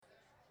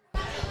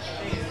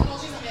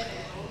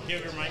you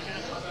have your mic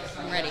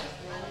on? I'm ready.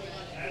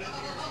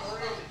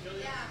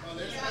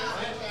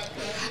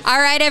 All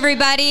right,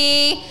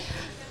 everybody.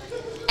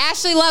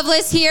 Ashley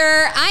Lovelace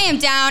here. I am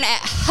down at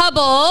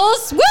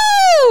Hubble's.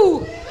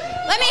 Woo!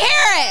 Let me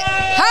hear it.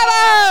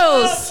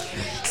 Hubble's.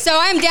 So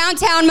I'm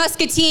downtown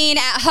Muscatine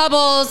at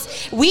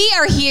Hubble's. We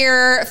are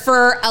here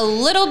for a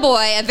little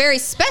boy, a very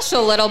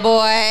special little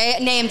boy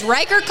named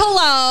Riker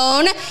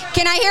Cologne.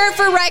 Can I hear it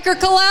for Riker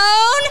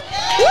Cologne?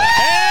 Woo!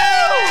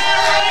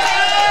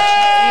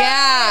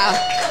 Yeah.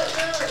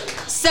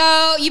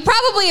 So you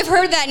probably have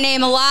heard that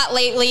name a lot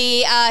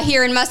lately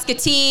here in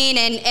Muscatine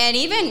and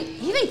even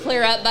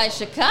clear up by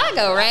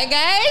Chicago, right,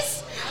 guys?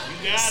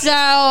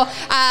 So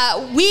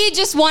we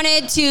just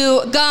wanted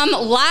to come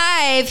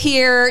live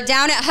here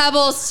down at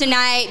Hubble's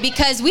tonight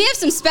because we have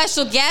some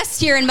special guests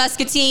here in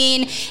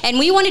Muscatine, and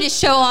we wanted to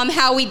show them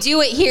how we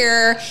do it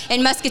here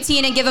in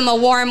Muscatine and give them a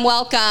warm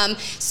welcome.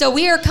 So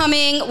we are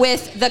coming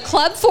with the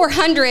Club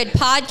 400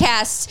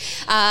 podcast,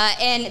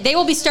 and they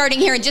will be starting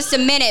here in just a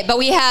minute, but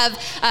we have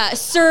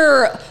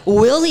Sir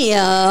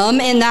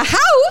William in the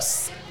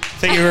house.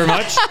 Thank you very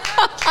much.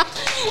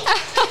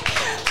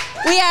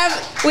 We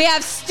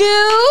have Stu.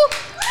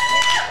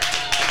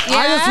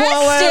 I just want to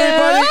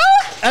let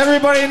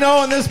everybody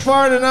know in this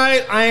bar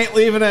tonight, I ain't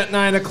leaving at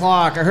 9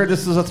 o'clock. I heard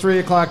this is a 3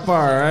 o'clock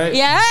bar, right?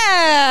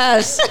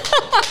 Yes.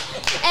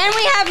 And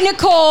we have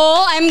Nicole.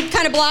 I'm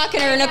kind of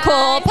blocking her.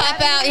 Nicole,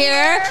 pop out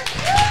here.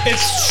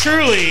 It's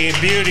truly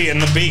Beauty and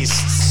the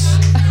Beasts.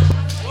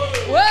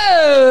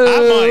 Whoa.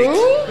 I'm Mike.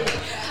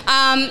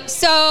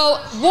 So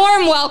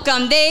warm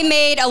welcome. They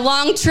made a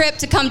long trip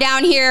to come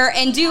down here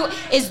and do.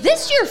 Is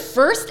this your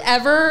first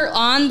ever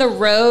on the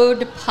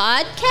road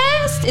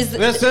podcast?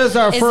 This is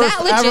our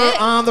first ever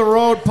on the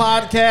road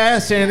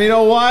podcast, and you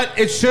know what?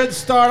 It should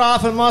start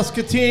off in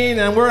Muscatine,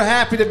 and we're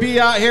happy to be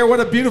out here. What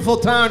a beautiful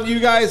town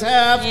you guys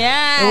have.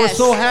 Yes. And we're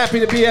so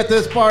happy to be at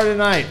this bar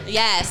tonight.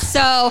 Yes.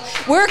 So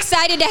we're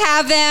excited to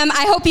have them.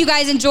 I hope you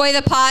guys enjoy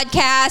the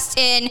podcast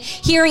and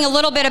hearing a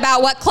little bit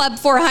about what Club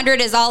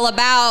 400 is all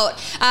about.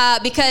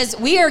 Because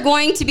we are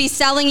going to be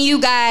selling you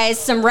guys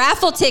some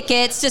raffle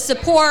tickets to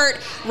support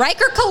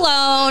Riker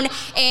Cologne,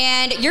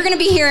 and you're going to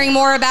be hearing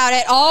more about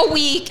it all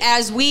week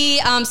as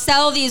we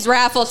sell these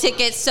raffle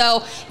tickets.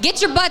 So get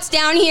your butts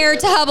down here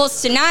to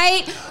Hubble's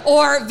tonight,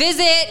 or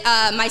visit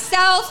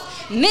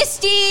myself,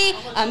 Misty,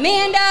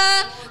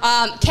 Amanda,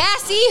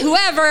 Cassie,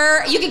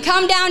 whoever. You can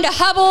come down to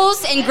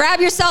Hubble's and grab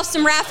yourself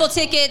some raffle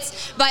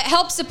tickets, but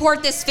help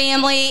support this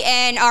family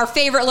and our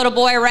favorite little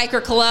boy,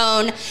 Riker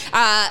Cologne.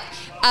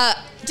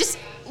 Just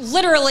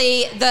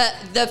literally the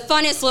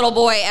funnest little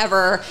boy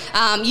ever.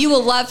 You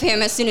will love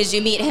him as soon as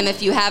you meet him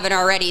if you haven't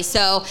already.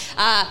 So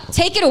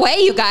take it away,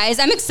 you guys.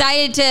 I'm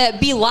excited to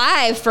be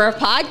live for a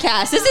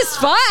podcast. This is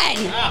fun.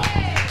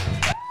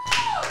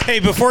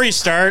 Hey, before you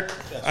start,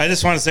 I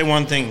just want to say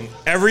one thing.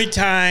 Every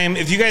time,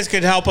 if you guys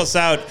could help us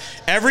out,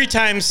 every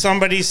time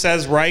somebody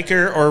says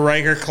Riker or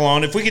Riker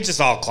Cologne, if we could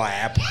just all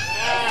clap.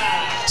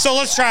 So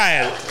let's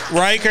try it.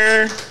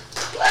 Riker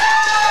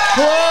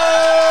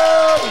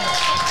Cologne.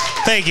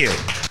 Thank you.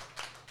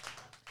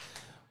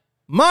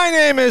 My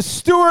name is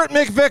Stuart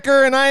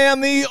McVicker, and I am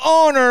the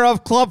owner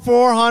of Club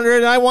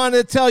 400. I wanted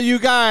to tell you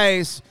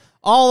guys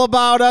all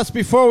about us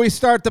before we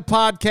start the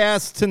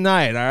podcast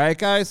tonight. All right,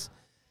 guys?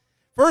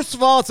 First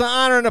of all, it's an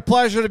honor and a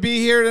pleasure to be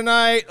here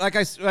tonight.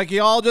 Like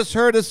you all just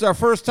heard, this is our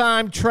first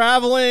time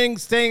traveling,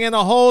 staying in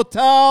a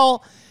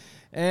hotel,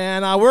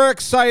 and we're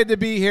excited to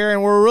be here,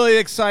 and we're really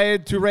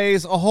excited to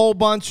raise a whole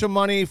bunch of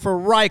money for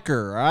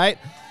Riker, all right?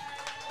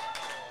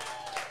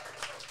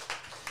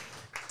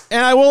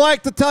 And I would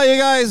like to tell you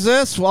guys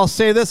this. Well, I'll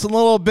say this in a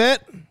little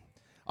bit.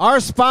 Our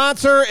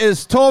sponsor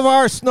is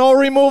Tovar Snow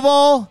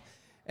Removal,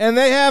 and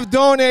they have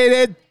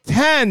donated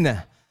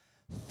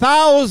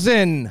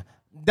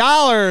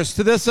 $10,000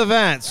 to this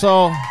event.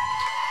 So,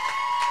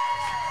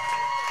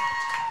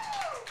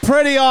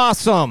 pretty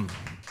awesome.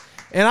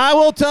 And I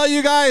will tell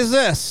you guys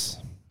this.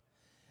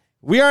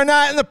 We are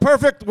not in the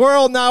perfect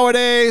world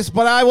nowadays,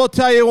 but I will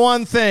tell you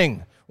one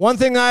thing. One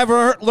thing I've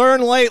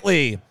learned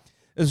lately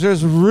is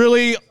there's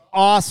really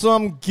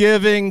awesome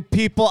giving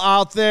people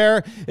out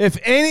there. If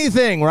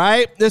anything,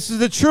 right, this is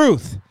the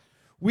truth.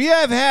 We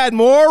have had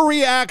more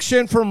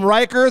reaction from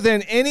Riker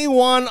than any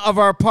one of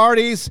our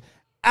parties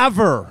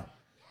ever.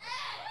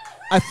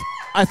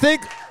 I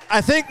think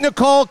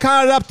Nicole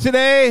counted up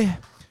today.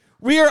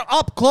 We are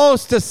up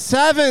close to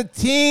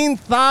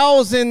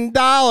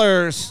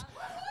 $17,000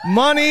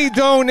 money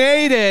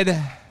donated.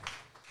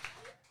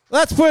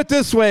 Let's put it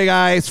this way,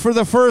 guys. For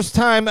the first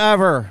time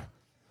ever,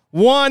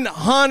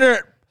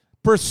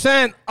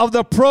 100% of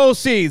the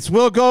proceeds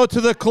will go to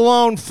the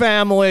Cologne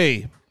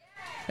family.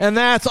 And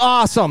that's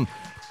awesome.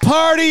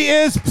 Party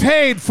is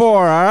paid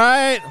for, all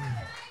right?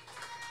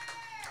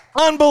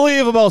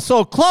 Unbelievable.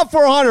 So Club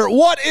 400,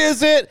 what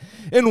is it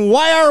and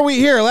why are we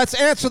here? Let's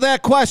answer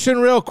that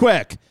question real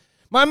quick.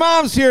 My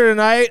mom's here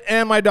tonight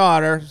and my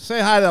daughter.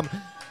 Say hi to them.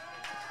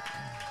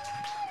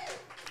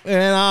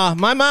 And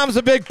my mom's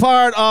a big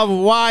part of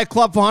why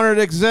Club 400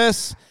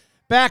 exists.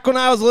 back when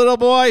I was a little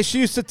boy,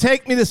 she used to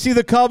take me to see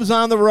the Cubs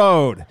on the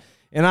road.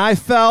 And I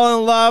fell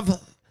in love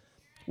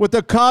with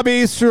the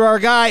Cubbies through our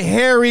guy,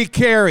 Harry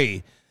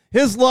Carey.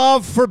 His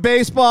love for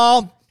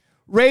baseball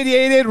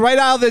radiated right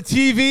out of the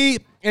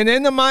TV and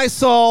into my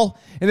soul,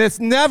 and it's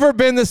never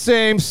been the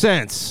same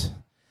since.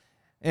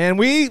 And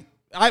we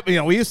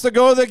used to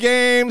go to the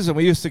games, and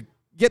we used to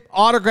get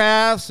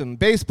autographs and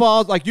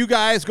baseballs, like you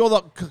guys go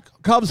to the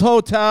Cubs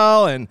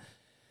hotel, and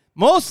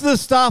most of the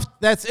stuff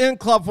that's in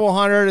Club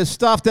 400 is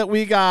stuff that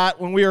we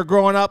got when we were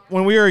growing up,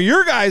 when we were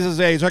your guys'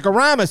 age, like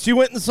Aramis. You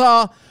went and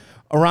saw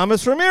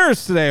Aramis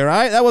Ramirez today,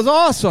 right? That was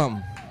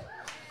awesome.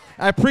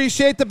 I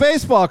appreciate the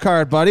baseball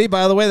card, buddy.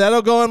 By the way,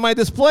 that'll go in my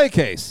display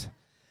case.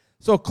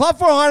 So Club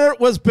 400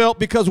 was built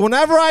because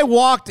whenever I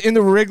walked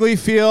into Wrigley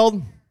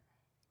Field,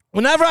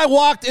 whenever I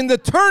walked in the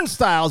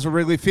turnstiles of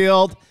Wrigley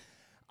Field,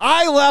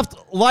 I left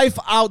life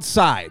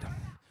outside.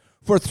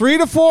 For 3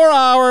 to 4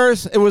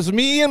 hours, it was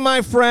me and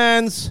my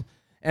friends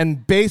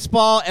and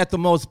baseball at the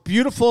most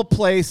beautiful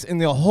place in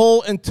the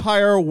whole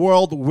entire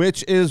world,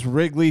 which is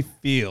Wrigley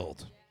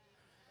Field.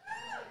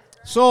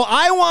 So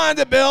I wanted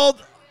to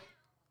build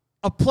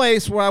a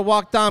place where I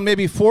walk down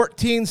maybe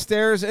 14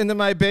 stairs into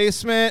my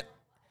basement,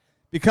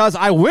 because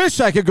I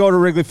wish I could go to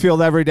Wrigley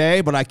Field every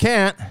day, but I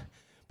can't.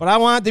 But I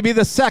want it to be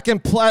the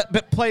second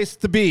place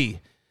to be.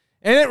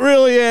 And it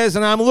really is,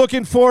 and I'm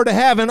looking forward to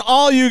having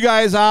all you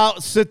guys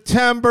out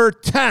September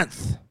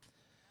 10th.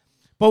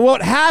 But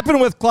what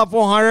happened with Club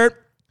 400,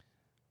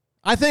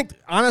 I think,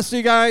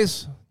 honestly,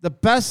 guys, the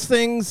best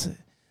things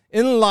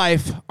in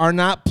life are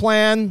not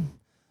planned.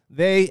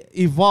 They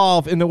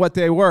evolve into what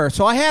they were.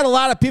 So I had a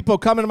lot of people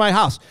come into my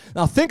house.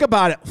 Now think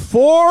about it.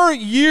 4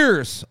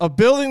 years of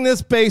building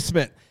this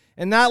basement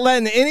and not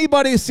letting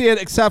anybody see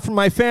it except for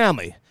my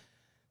family.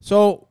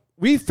 So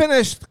we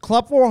finished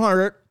Club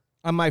 400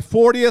 on my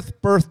 40th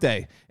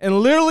birthday. And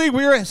literally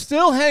we were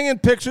still hanging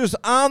pictures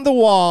on the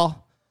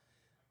wall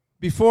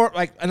before,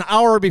 like an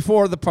hour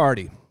before the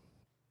party.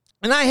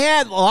 And I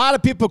had a lot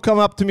of people come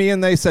up to me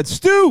and they said,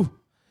 Stu,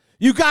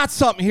 you got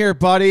something here,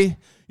 buddy.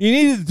 You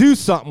need to do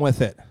something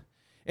with it.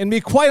 And to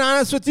be quite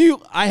honest with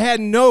you, I had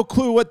no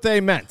clue what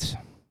they meant.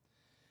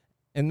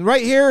 And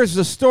right here is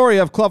the story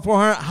of Club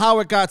 400, how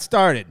it got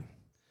started.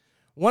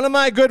 One of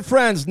my good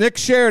friends, Nick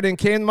Sheridan,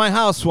 came to my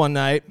house one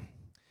night.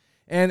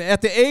 And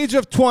at the age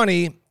of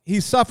 20,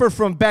 he suffered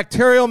from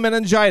bacterial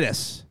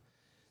meningitis.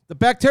 The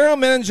bacterial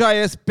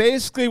meningitis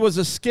basically was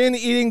a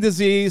skin-eating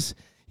disease.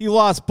 He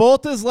lost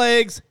both his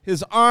legs,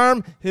 his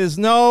arm, his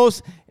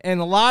nose,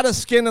 and a lot of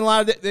skin.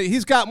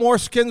 He's got more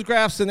skin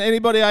grafts than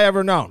anybody I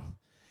ever known.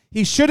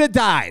 He should have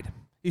died.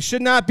 He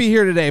should not be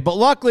here today. But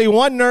luckily,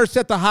 one nurse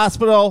at the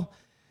hospital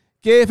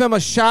gave him a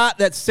shot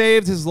that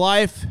saved his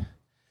life.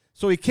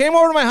 So he came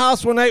over to my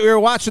house one night. We were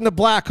watching the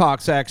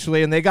Blackhawks,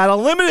 actually, and they got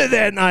eliminated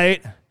that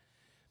night.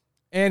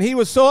 And he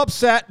was so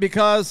upset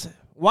because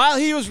while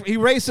he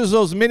races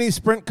those mini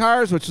sprint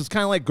cars, which is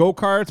kind of like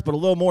go-karts, but a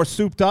little more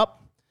souped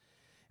up,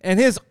 and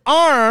his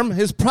arm,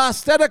 his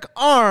prosthetic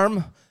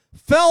arm,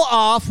 fell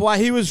off while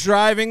he was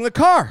driving the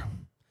car.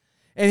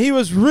 And he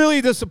was really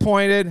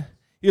disappointed.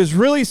 He was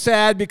really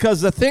sad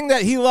because the thing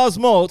that he loves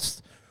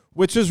most,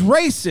 which is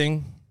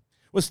racing,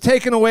 was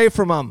taken away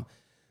from him.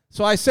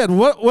 So I said,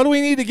 what do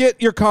we need to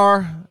get your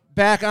car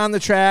back on the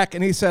track?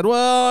 And he said,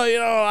 well,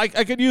 I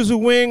could use a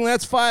wing.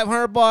 That's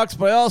 $500,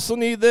 but I also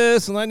need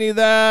this and I need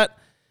that.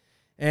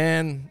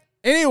 And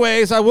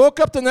anyways, I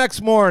woke up the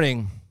next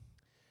morning.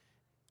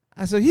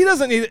 I said,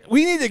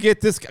 we need to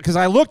get this, because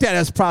I looked at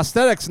his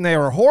prosthetics and they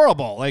were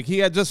horrible. Like he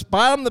had just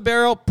bottom the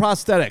barrel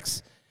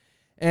prosthetics.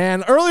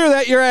 And earlier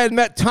that year, I had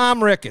met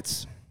Tom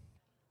Ricketts.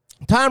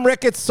 Tom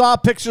Ricketts saw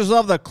pictures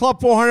of the Club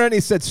 400 and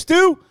he said,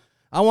 Stu,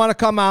 I want to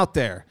come out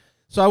there.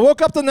 So I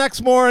woke up the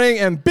next morning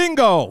and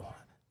bingo,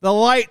 the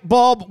light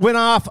bulb went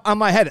off on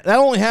my head. That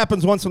only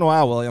happens once in a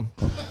while, William.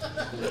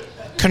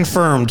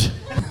 Confirmed.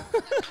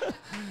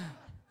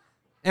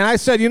 And I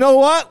said, you know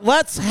what?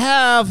 Let's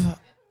have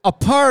a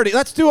party.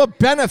 Let's do a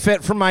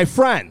benefit for my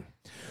friend.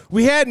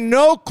 We had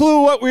no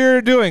clue what we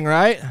were doing,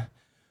 right?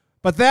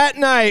 But that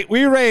night,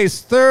 we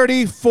raised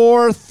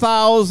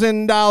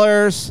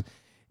 $34,000,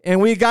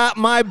 and we got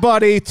my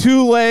buddy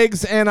 2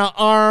 legs and an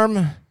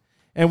arm,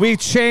 and we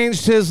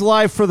changed his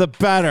life for the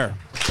better.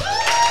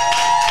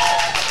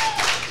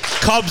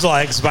 Cubs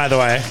legs, by the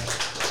way.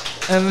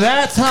 And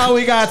that's how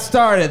we got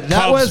started.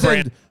 That Cubs was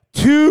brand. in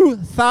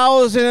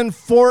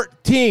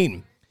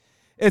 2014.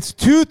 It's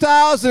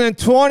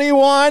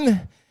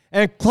 2021,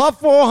 and Club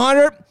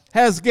 400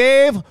 has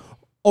gave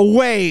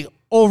away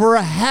over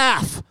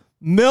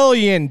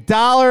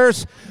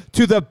 $500,000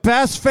 to the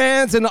best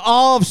fans in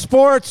all of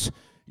sports.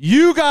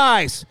 You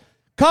guys,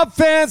 Cub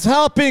fans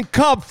helping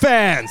Cub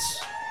fans.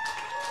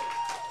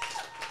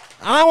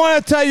 I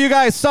want to tell you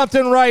guys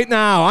something right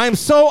now. I'm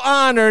so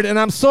honored and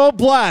I'm so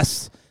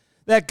blessed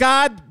that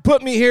God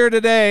put me here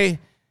today.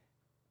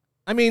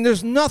 I mean,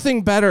 there's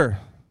nothing better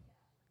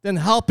than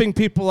helping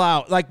people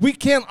out. Like, we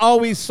can't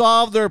always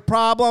solve their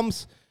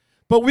problems,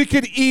 but we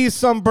could ease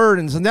some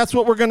burdens, and that's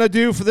what we're going to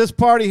do for this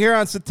party here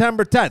on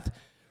September 10th.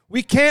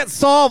 We can't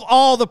solve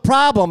all the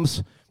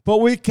problems, but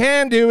what we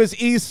can do is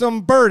ease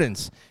some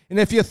burdens. And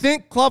if you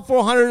think Club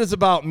 400 is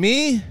about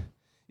me,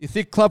 you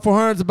think Club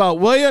 400 is about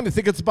William, you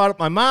think it's about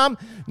my mom,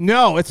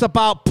 no, it's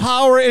about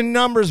power in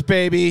numbers,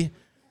 baby.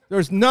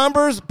 There's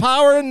numbers,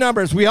 power in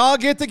numbers. We all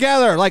get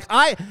together. Like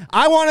I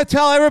want to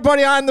tell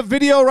everybody on the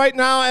video right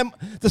now and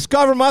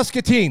Discover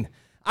Muscatine,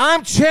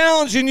 I'm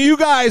challenging you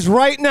guys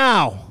right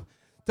now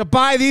to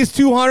buy these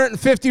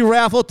 250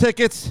 raffle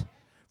tickets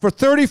for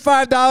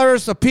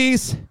 $35 a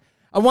piece.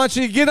 I want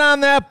you to get on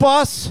that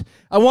bus.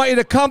 I want you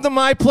to come to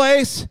my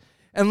place,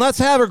 and let's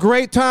have a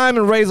great time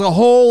and raise a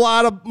whole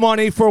lot of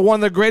money for one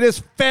of the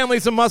greatest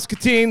families in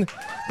Muscatine,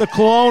 the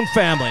Cologne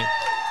family.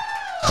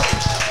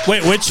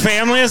 Wait, which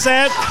family is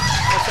that?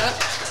 What's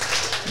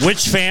that?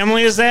 Which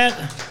family is that?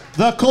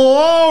 The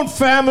Cologne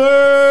family!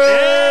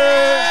 Yeah!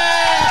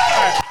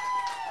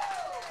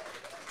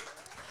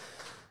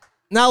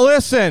 Now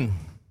listen,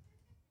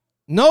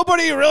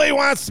 nobody really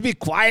wants to be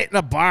quiet in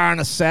a bar on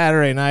a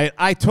Saturday night.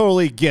 I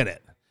totally get it.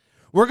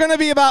 We're going to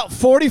be about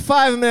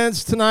 45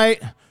 minutes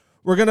tonight.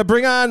 We're going to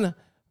bring on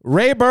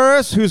Ray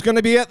Burris, who's going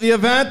to be at the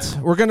event.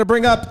 We're going to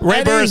bring up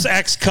Ray Burris,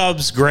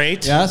 ex-Cubs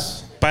great.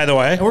 Yes. By the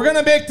way. And we're going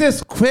to make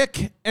this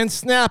quick and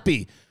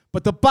snappy.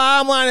 But the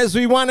bottom line is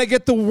we want to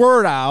get the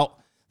word out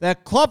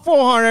that Club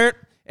 400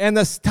 and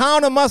the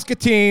town of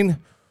Muscatine,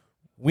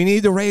 we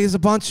need to raise a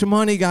bunch of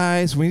money,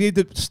 guys. We need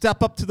to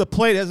step up to the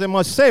plate, as I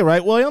must say,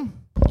 right, William?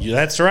 Yeah,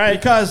 that's right.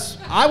 Because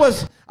I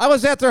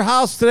was at their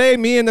house today.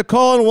 Me and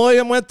Nicole and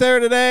William went there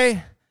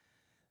today.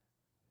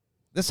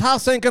 This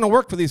house ain't going to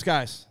work for these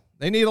guys.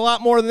 They need a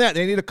lot more than that.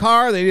 They need a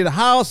car. They need a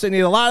house. They need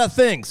a lot of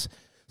things.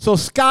 So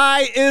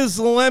sky is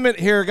the limit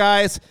here,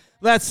 guys.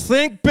 Let's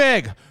think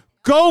big.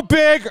 Go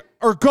big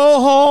or go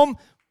home.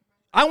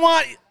 I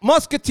want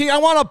Muscatine, I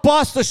want a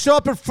bus to show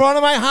up in front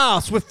of my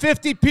house with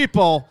 50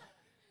 people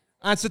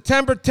on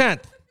September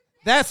 10th.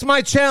 That's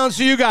my challenge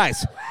to you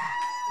guys.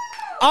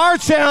 Our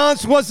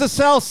challenge was to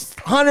sell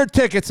 100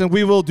 tickets, and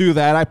we will do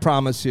that, I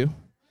promise you.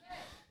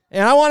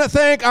 And I want to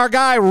thank our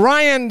guy,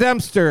 Ryan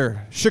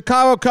Dempster,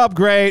 Chicago Cub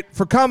great,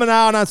 for coming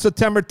out on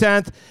September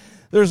 10th.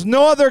 There's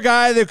no other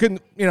guy that can,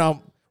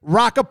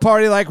 rock a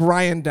party like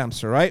Ryan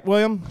Dempster, right,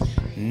 William?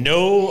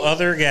 No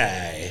other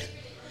guy.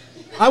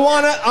 I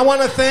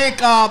want to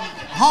thank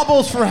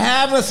Hubbles for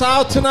having us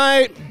out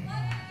tonight.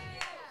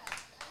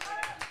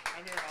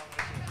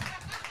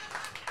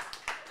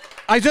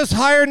 I just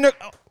hired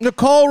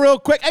Nicole real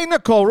quick. Hey,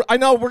 Nicole, I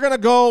know we're going to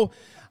go.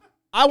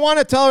 I want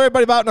to tell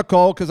everybody about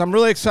Nicole because I'm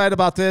really excited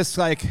about this.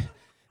 Like,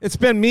 it's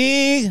been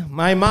me,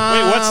 my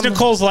mom. Wait, what's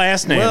Nicole's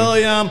last name?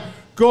 William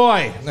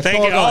Goy. Nicole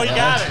Thank you. Goy. Oh, you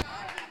got it.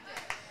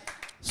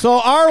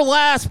 So our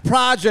last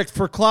project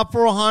for Club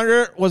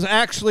 400 was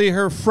actually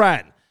her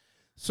friend.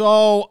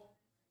 So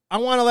I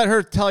want to let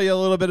her tell you a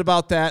little bit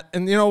about that.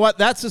 And you know what?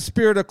 That's the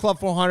spirit of Club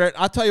 400.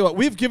 I'll tell you what.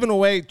 We've given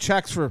away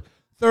checks for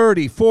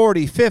 $30,000,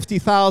 $40,000,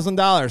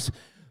 $50,000.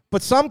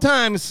 But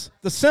sometimes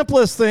the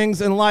simplest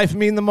things in life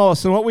mean the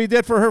most. And what we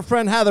did for her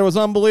friend Heather was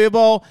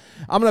unbelievable.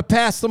 I'm going to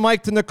pass the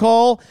mic to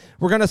Nicole.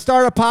 We're going to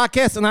start a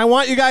podcast. And I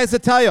want you guys to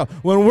tell you,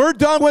 when we're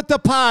done with the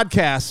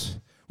podcast,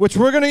 which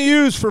we're going to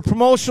use for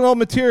promotional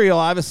material,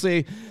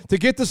 obviously, to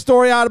get the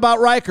story out about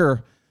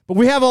Riker. But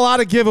we have a lot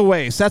of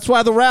giveaways. That's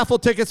why the raffle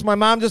tickets my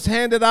mom just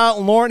handed out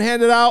and Lauren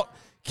handed out,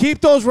 keep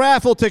those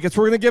raffle tickets.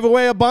 We're going to give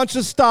away a bunch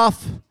of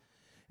stuff.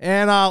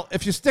 And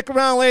if you stick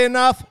around late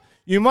enough,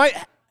 you might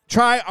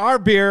try our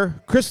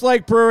beer. Crystal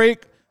Lake Brewery,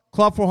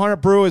 Club 400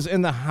 Brew is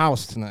in the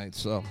house tonight.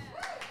 So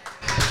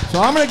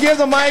I'm going to give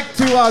the mic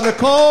to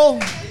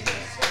Nicole.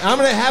 I'm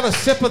going to have a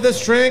sip of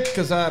this drink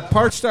because I'm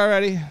parched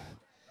already.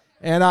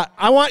 And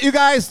I want you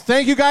guys,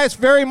 thank you guys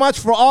very much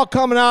for all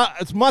coming out.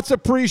 It's much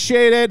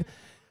appreciated.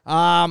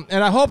 And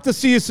I hope to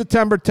see you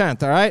September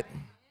 10th, all right?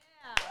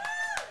 Yeah.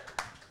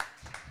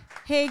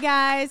 Hey,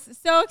 guys.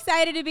 So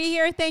excited to be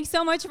here. Thanks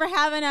so much for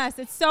having us.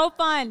 It's so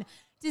fun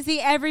to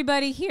see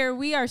everybody here.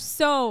 We are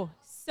so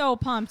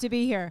pumped to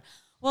be here.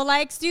 Well,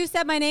 like Stu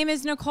said, my name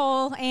is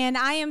Nicole, and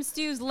I am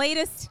Stu's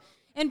latest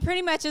and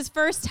pretty much his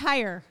first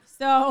hire.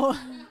 So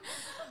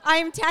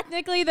I'm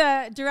technically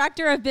the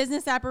director of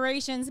business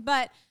operations,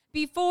 but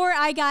before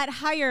I got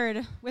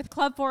hired with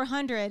Club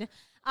 400,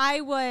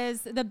 I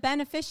was the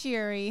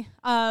beneficiary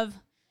of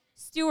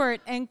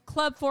Stuart and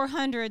Club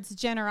 400's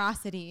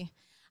generosity.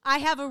 I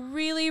have a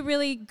really,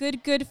 really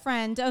good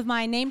friend of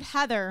mine named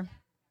Heather.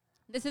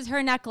 This is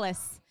her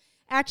necklace,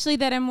 actually,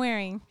 that I'm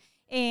wearing.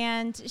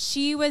 And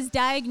she was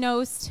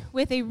diagnosed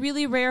with a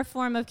really rare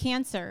form of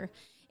cancer.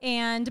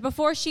 And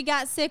before she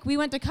got sick, we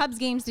went to Cubs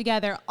games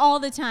together all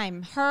the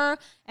time, her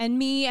and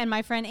me and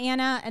my friend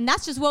Anna, and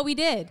that's just what we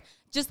did.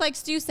 Just like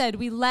Stu said,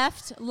 we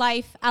left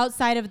life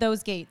outside of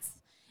those gates,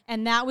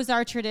 and that was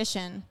our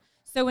tradition.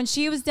 So when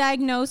she was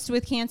diagnosed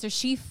with cancer,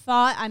 she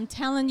fought, I'm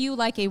telling you,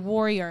 like a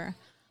warrior.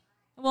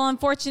 Well,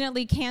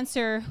 unfortunately,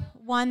 cancer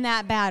won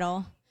that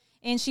battle,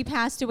 and she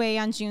passed away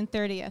on June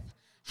 30th.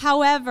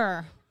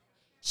 However,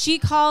 she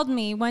called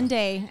me one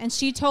day, and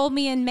she told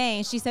me in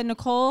May, she said,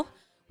 Nicole,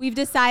 we've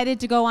decided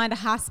to go on to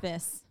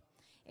hospice.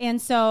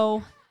 And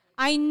so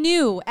I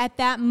knew at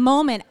that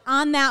moment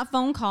on that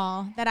phone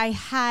call that I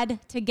had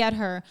to get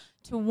her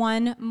to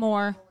one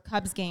more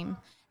Cubs game.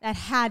 That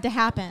had to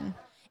happen.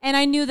 And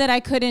I knew that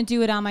I couldn't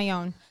do it on my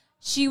own.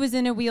 She was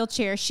in a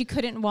wheelchair. She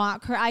couldn't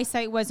walk. Her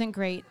eyesight wasn't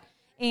great.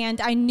 And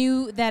I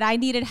knew that I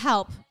needed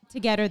help to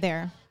get her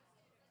there.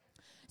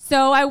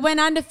 So I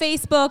went onto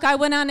Facebook. I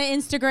went onto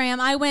Instagram.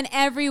 I went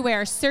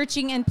everywhere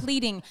searching and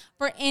pleading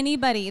for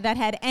anybody that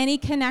had any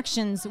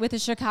connections with the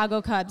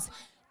Chicago Cubs.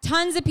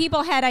 Tons of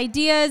people had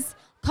ideas,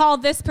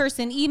 called this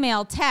person,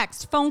 email,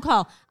 text, phone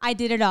call. I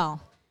did it all.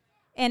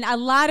 And a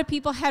lot of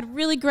people had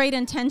really great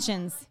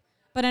intentions.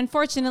 But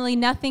unfortunately,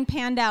 nothing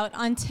panned out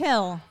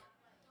until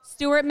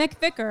Stuart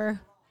McVicker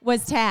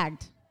was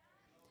tagged.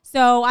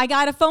 So I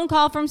got a phone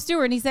call from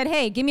Stuart, and he said,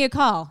 hey, give me a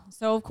call.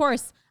 So, of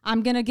course,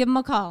 I'm going to give him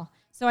a call.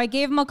 So I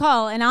gave him a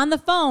call, and on the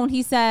phone,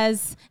 he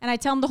says, and I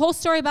tell him the whole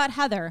story about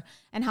Heather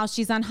and how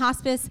she's on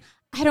hospice.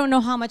 I don't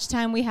know how much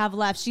time we have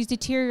left. She's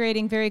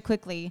deteriorating very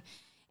quickly.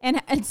 And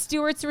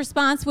Stuart's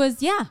response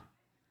was, yeah,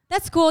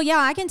 that's cool. Yeah,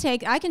 I can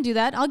do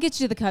that. I'll get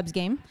you to the Cubs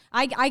game.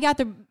 I got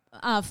the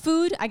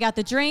food. I got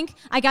the drink.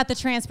 I got the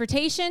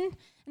transportation.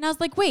 And I was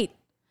like, wait,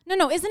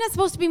 no, isn't it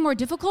supposed to be more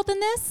difficult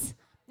than this?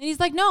 And he's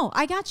like, no,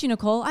 I got you,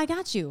 Nicole. I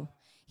got you.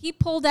 He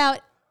pulled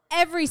out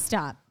every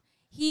stop.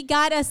 He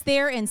got us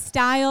there in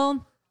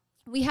style.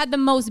 We had the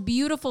most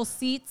beautiful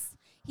seats.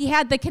 He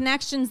had the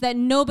connections that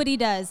nobody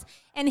does.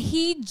 And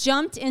he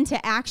jumped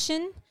into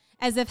action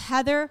as if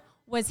Heather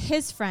was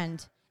his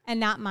friend and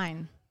not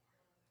mine.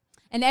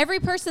 And every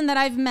person that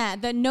I've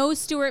met that knows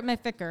Stuart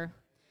McVicker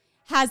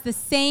has the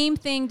same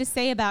thing to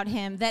say about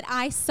him that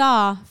I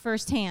saw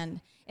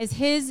firsthand, is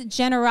his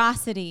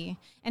generosity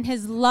and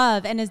his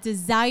love and his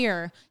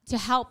desire to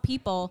help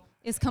people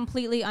is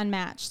completely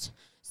unmatched.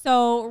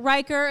 So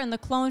Riker and the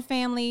Clone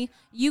family,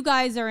 you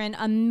guys are in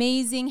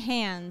amazing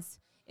hands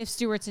if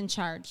Stuart's in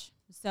charge.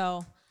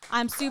 So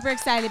I'm super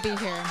excited to be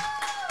here.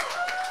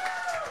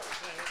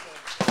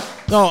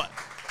 No,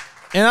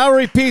 and I'll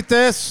repeat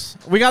this.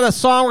 We got a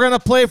song we're going to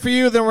play for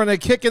you, then we're going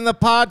to kick in the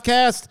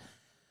podcast.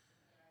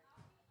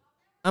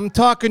 I'm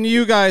talking to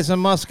you guys in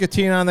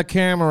Muscatine on the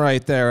camera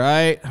right there,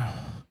 right?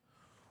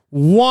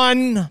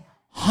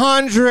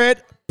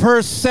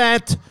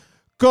 100%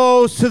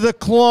 goes to the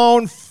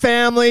Clone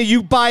family.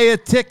 You buy a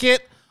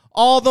ticket,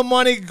 all the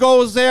money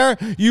goes there.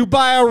 You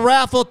buy a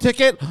raffle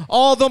ticket,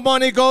 all the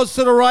money goes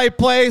to the right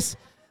place.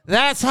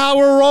 That's how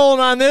we're rolling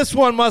on this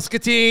one,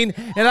 Muscatine.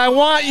 And I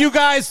want you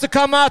guys to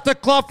come out to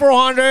Club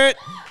 400,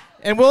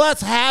 and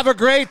let's have a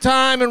great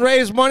time and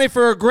raise money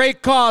for a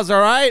great cause, all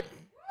right?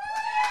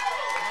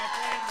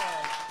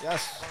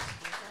 Yes.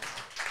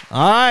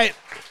 All right.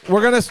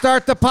 We're going to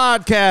start the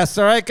podcast.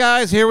 All right,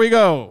 guys, here we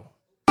go.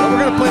 We're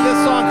going to play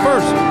this song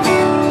first.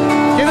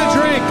 Get a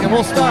drink, and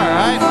we'll start, all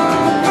right?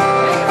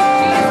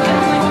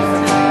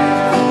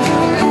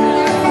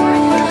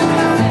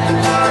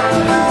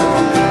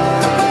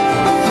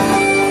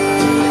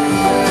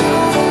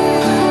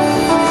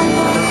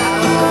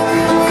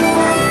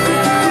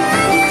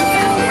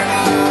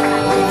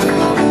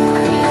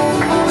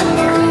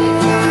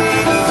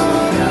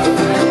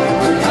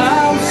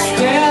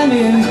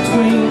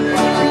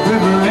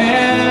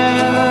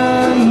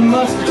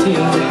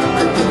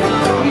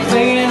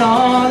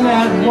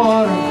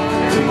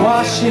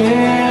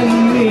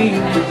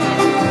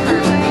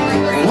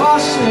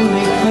 Washing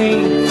me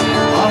clean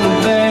on the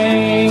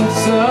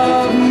banks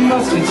of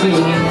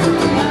Muscatine.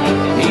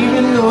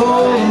 Even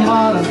though the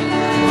bottom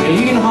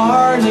you can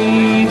hardly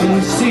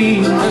even see.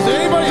 Is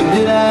there anybody?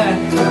 Did I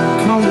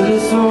come to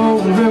this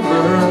old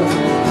river?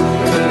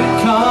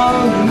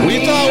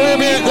 We thought we were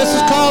being, this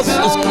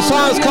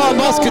song is called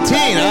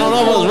Muscatine. I don't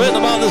know if it was written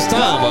about this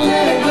time, but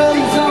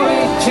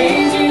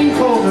changing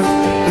colder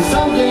and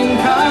something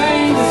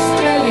kind of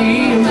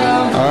steady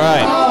about all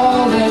right.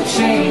 all that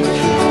change.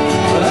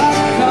 But I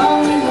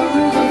come in the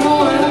river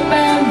going up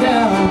and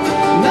down,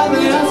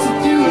 nothing else to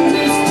do in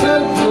this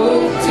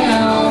tugboat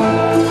town.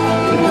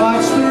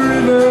 Watch the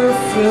river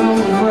fill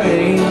with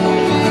rain,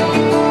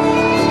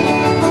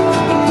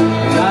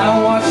 and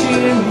I watch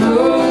it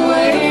roll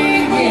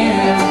away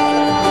again.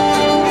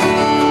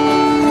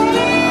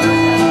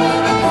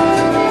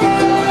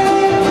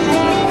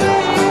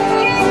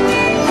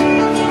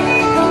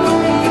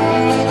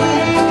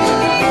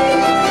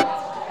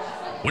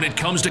 When it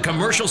comes to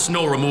commercial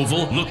snow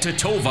removal, look to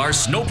Tovar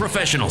Snow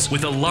Professionals.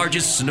 With the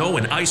largest snow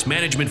and ice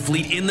management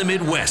fleet in the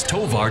Midwest,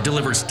 Tovar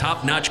delivers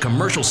top-notch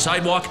commercial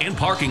sidewalk and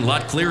parking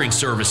lot clearing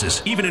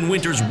services, even in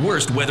winter's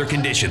worst weather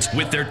conditions.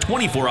 With their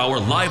 24-hour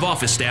live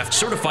office staff,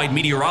 certified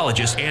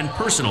meteorologists, and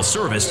personal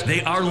service,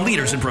 they are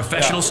leaders in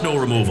professional snow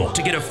removal.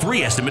 To get a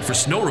free estimate for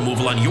snow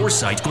removal on your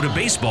site, go to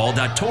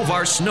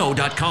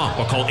baseball.tovarsnow.com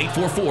or call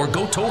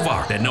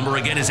 844-GO-TOVAR. That number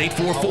again is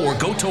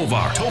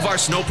 844-GO-TOVAR. Tovar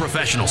Snow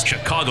Professionals,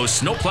 Chicago's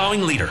snow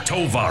plowing leader.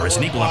 Tovar is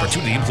an equal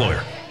opportunity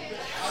employer.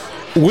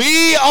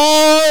 We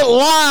are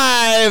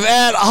live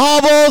at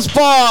Hubble's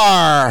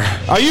Bar.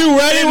 Are you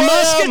ready, In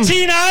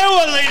Muscatine,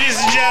 Iowa, ladies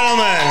and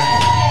gentlemen.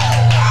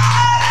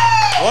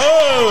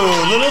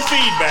 Whoa, little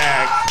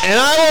feedback. And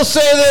I will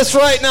say this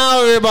right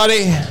now,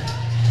 everybody.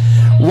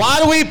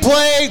 Why do we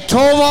play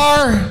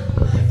Tovar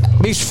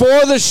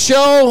before the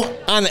show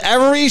on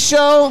every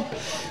show?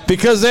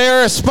 Because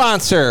they're a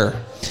sponsor.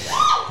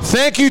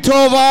 Thank you,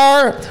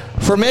 Tovar,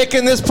 for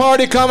making this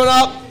party coming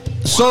up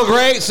so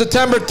great,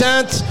 September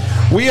 10th.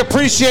 We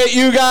appreciate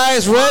you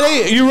guys.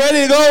 Ready? You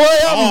ready to go,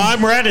 William? Oh,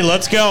 I'm ready.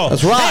 Let's go.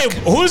 Let's rock. Hey,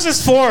 who's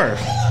this for?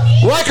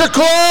 Riker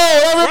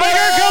Cologne, everybody!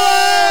 Riker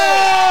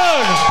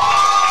Cologne!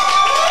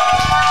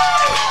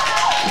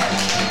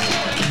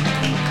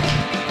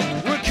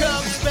 We're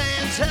Cubs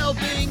fans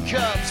helping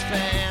Cubs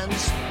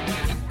fans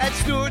at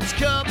Stewart's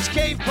Cubs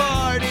cave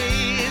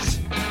parties.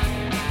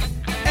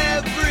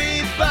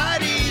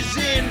 Everybody's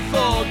in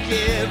for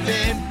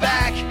giving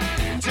back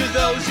to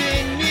those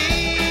in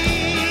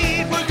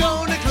need. We're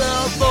going to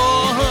Club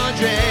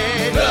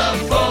 400. Club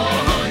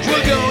 400.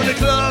 We're going to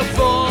Club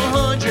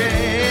 400.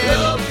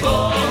 Club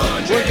 400.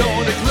 We're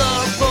going to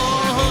Club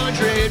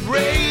 400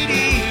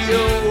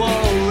 Radio,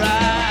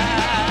 alright.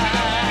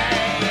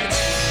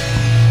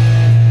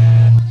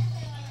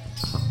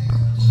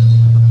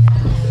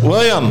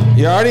 William,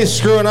 you're already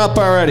screwing up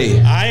already.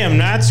 I am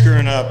not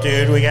screwing up,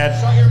 dude. We got...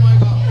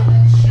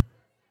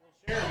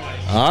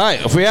 All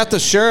right, if we have to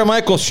share a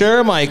mic, we'll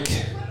share a mic.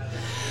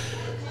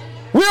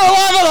 We are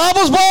live at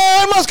Hubble's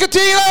Bar in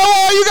Muscatine,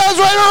 Iowa. Are you guys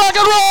ready to rock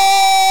and roll?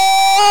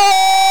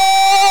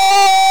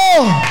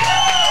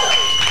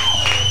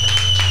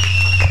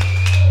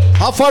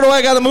 How far do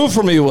I got to move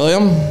from you,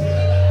 William?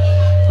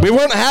 We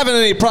weren't having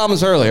any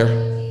problems earlier.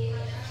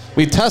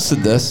 We tested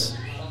this.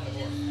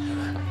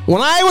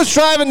 When I was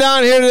driving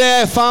down here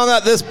today, I found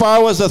out this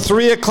bar was a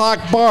 3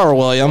 o'clock bar,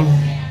 William.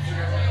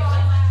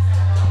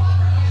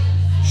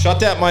 Shut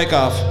that mic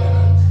off.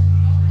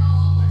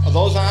 Are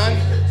those on?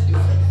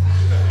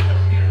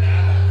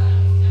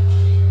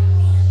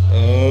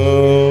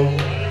 Oh.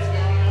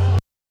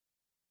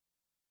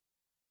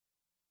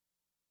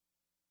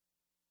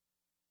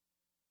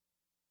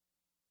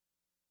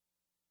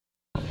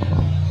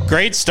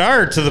 Great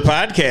start to the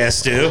podcast,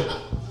 Stu.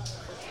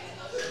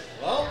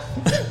 Well,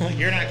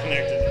 you're not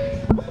connected.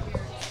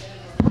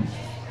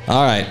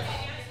 All right.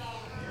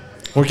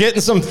 We're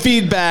getting some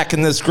feedback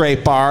in this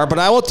great bar, but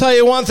I will tell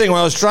you one thing. When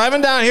I was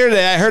driving down here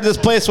today, I heard this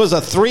place was a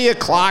 3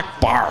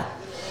 o'clock bar.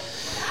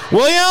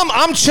 William,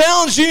 I'm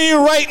challenging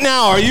you right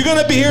now. Are you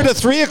going to be here to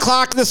 3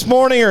 o'clock this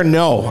morning or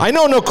no? I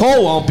know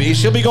Nicole won't be.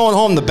 She'll be going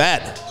home to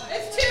bed.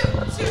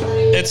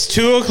 It's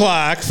 2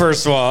 o'clock,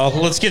 first of all.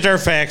 Let's get our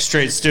facts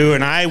straight, Stu,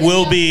 and I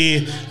will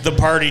be the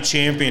party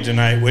champion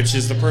tonight, which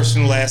is the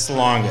person who lasts the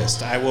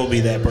longest. I will be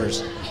that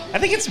person. I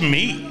think it's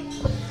me.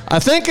 I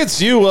think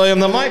it's you, William.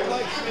 The mic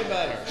likes me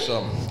better.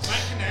 So.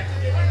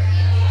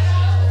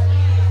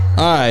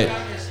 All right.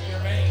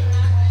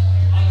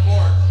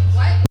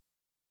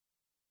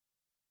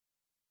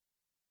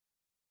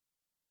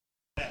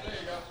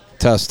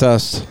 Test.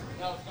 Test.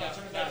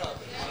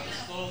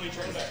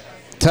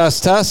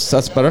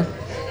 That's better.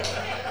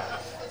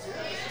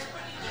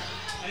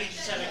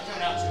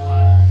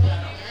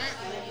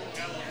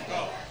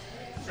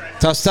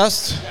 Test.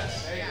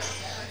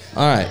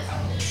 All right.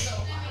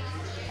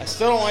 I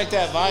still don't like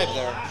that vibe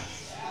there.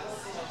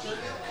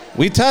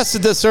 We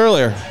tested this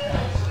earlier.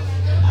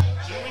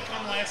 Didn't we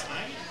come last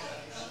night?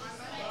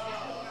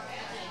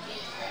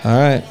 All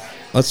right.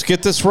 Let's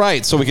get this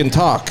right so we can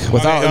talk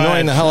without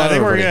annoying the hell out of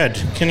everybody. I think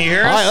we're good. Can you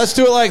hear us? All right, let's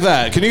do it like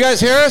that. Can you guys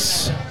hear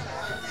us? We're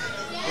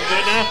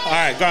good now? All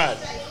right, go ahead.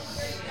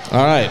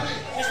 All right.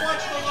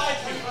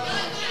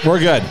 We're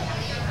good.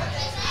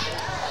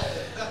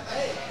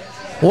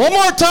 One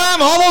more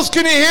time. Huddles,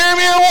 can you hear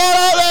me or what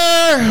out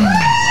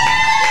there?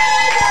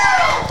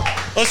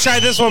 Let's try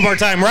this one more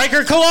time.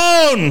 Riker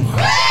Cologne.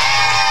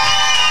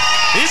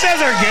 These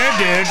guys are good,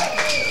 dude.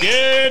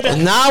 Good.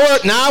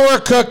 Now we're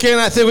cooking.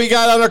 I think we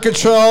got under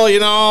control. You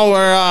know,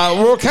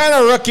 we're kind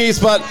of rookies,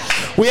 but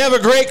we have a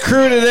great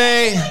crew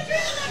today.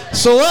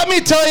 So let me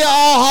tell you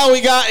all how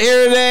we got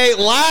here today.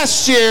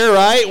 Last year,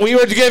 right, we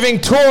were giving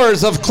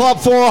tours of Club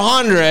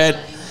 400,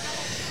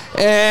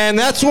 and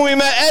that's when we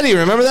met Eddie.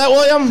 Remember that,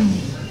 William?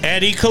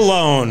 Eddie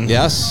Cologne.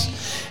 Yes.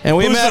 And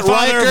we Who's met the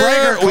father of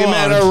Riker Riker, we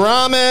Cologne? met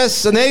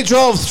Aramis, and they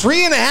drove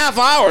 3.5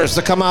 hours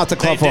to come out to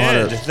Club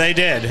 400. They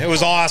did. It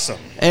was awesome.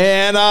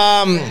 And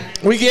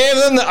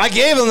I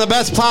gave them the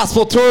best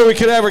possible tour we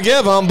could ever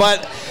give them.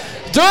 But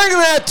during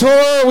that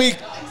tour, we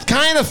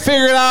kind of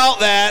figured out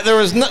that there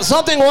was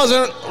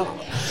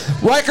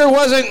Riker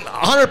wasn't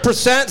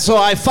 100%. So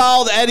I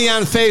followed Eddie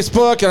on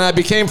Facebook, and I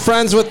became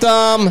friends with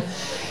them.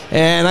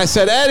 And I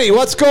said, Eddie,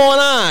 what's going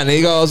on?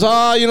 He goes, we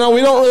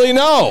don't really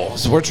know.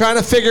 So we're trying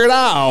to figure it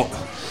out.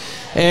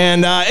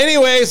 And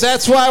anyways,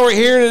 that's why we're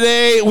here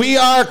today. We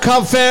are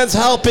Cub fans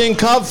helping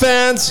Cub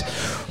fans.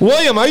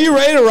 William, are you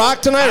ready to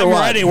rock tonight or what?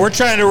 I'm ready. We're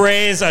trying to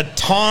raise a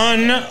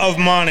ton of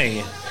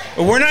money.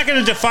 We're not going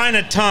to define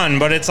a ton,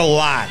 but it's a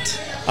lot.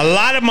 A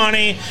lot of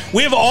money.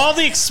 We have all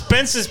the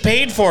expenses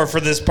paid for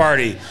this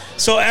party.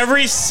 So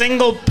every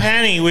single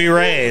penny we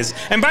raise.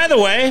 And by the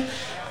way,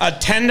 a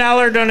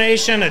 $10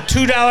 donation, a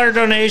 $2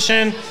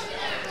 donation,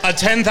 a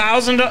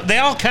 $10,000, they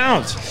all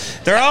count.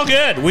 They're all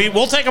good.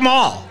 We'll take them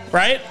all,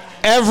 right?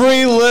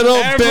 Every little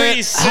bit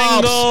Every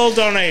single helps.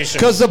 donation.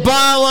 Because the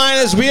bottom line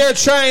is we are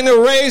trying to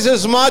raise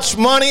as much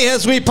money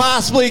as we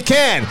possibly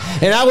can.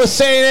 And I was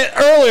saying it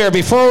earlier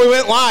before we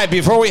went live,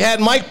 before we had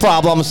mic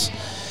problems,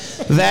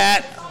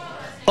 that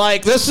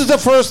like this is the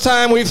first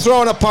time we've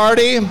thrown a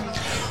party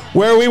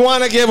where we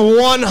want to give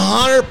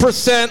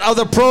 100% of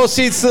the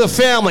proceeds to the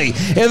family.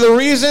 And the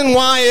reason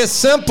why is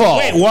simple.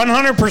 Wait,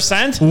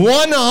 100%?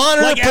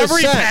 100%. Like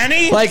every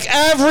penny? Like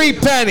every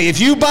penny. If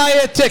you buy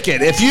a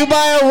ticket, if you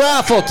buy a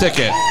raffle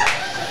ticket,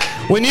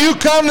 when you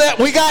come, that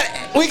we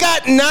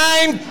got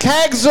 9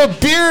 kegs of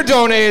beer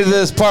donated to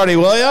this party,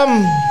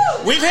 William.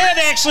 We've had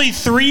actually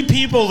 3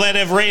 people that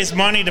have raised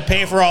money to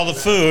pay for all the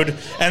food,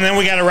 and then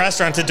we got a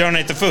restaurant to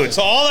donate the food.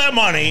 So all that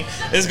money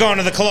is going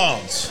to the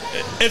Colognes.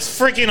 It's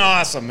freaking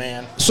awesome,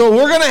 man. So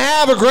we're going to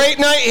have a great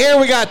night here.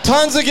 We got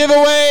tons of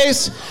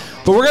giveaways.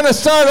 But we're going to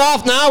start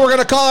off now. We're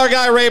going to call our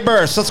guy Ray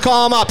Burse. Let's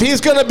call him up.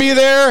 He's going to be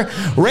there.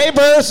 Ray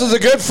Burse is a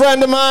good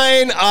friend of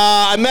mine.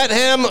 I met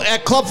him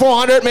at Club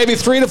 400 maybe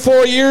 3 to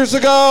 4 years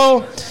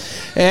ago.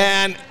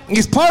 And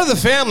he's part of the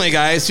family,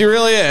 guys. He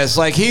really is.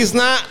 Like, he's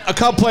not a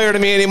Cub player to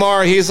me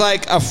anymore. He's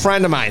like a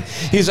friend of mine.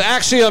 He's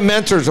actually a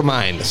mentor of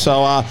mine.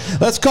 So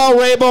let's call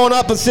Raybone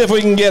up and see if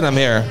we can get him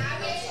here.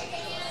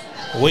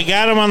 We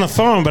got him on the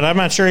phone, but I'm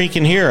not sure he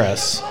can hear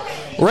us.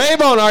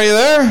 Raybone, are you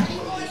there?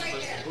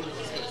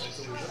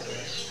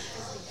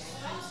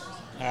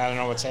 I don't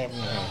know what's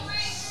happening here.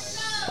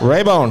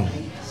 Raybone.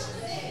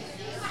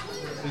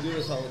 We do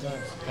this all the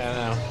time.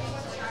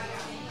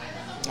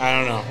 I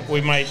don't know.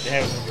 We might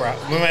have a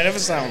problem. We might have a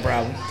sound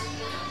problem.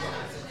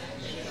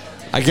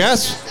 I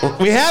guess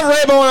we have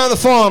Raybone on the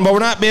phone, but we're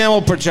not being able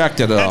to project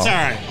it at all. That's all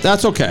right.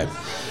 That's okay.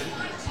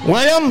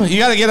 William, you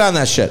got to get on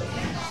that shit.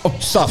 Oh,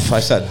 stuff,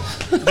 I said.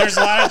 There's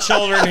a lot of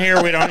children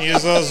here. We don't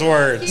use those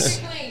words.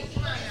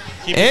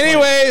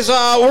 Anyways,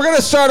 we're going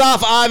to start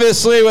off,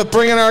 obviously, with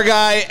bringing our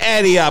guy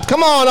Eddie up.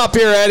 Come on up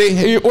here,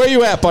 Eddie. Where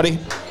you at, buddy?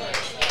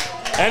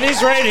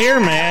 Eddie's right here,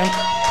 man.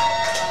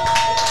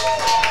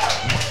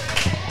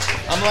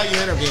 I'm going to let you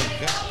interview.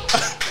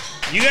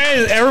 You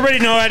guys, everybody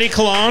know Eddie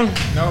Cologne?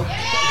 No.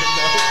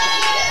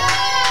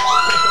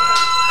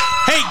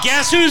 Hey,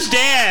 guess whose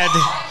dad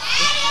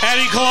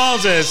Eddie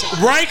Cologne's is?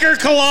 Riker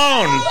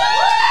Cologne.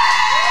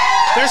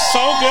 They're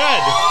so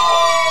good.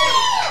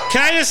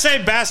 Can I just say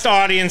best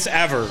audience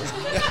ever?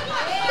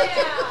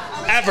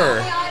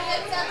 Ever.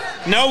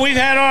 No, we've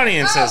had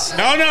audiences.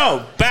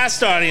 No,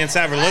 best audience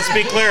ever. Let's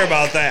be clear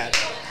about that.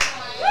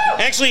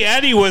 Actually,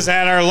 Eddie was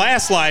at our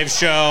last live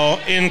show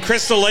in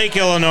Crystal Lake,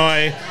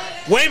 Illinois.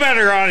 Way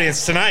better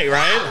audience tonight,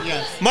 right?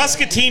 Yes.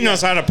 Muscatine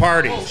knows how to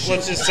party. Let's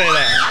just say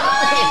that.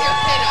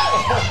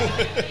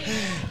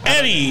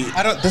 Eddie.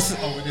 I don't, this is,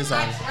 oh, it is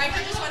on.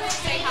 Riker just wants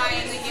to say hi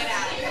and then get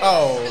out of here.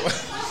 Oh.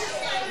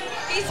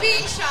 He's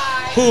being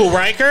shy. Who,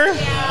 Riker?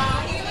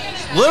 Yeah, he's being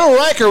shy. Little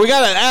Riker, we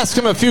got to ask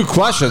him a few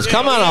questions.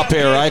 Come on up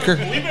here, Riker.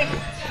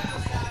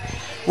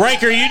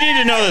 Riker, you need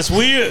to know this.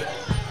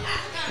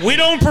 We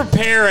don't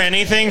prepare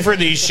anything for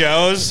these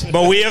shows,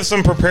 but we have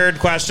some prepared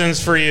questions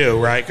for you,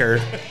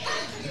 Riker.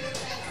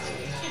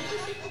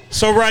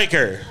 So,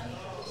 Riker,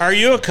 are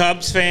you a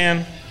Cubs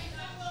fan?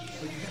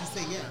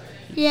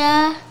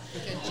 Yeah.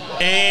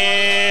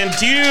 And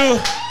do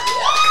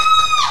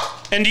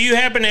you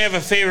happen to have a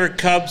favorite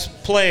Cubs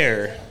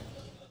player?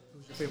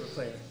 Who's your favorite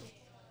player?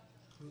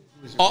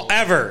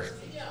 Ever?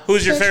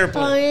 Who's your favorite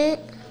player?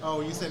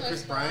 Oh, you said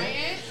Chris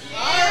Bryant?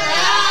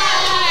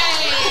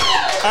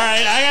 All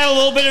right, I got a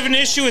little bit of an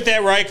issue with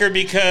that, Riker,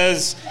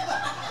 because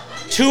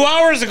 2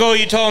 hours ago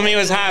you told me it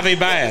was Javi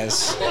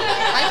Baez.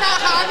 I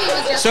thought Javi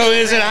was your So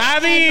is it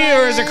Javi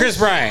or is it Chris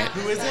Bryant?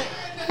 Who is it?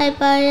 Hi,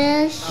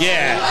 bias.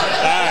 Yeah.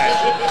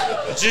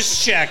 All right.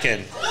 Just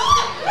checking.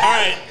 All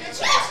right.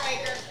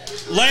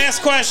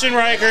 Last question,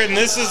 Riker, and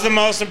this is the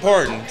most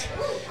important.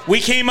 We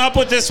came up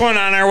with this one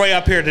on our way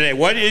up here today.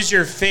 What is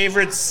your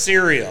favorite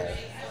cereal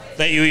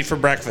that you eat for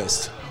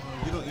breakfast?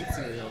 You don't eat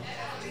cereal.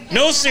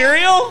 No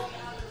cereal?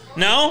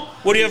 No?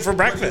 What do you have for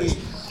breakfast?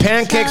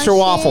 Pancakes or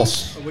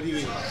waffles? What do you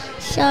eat?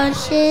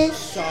 Sausage.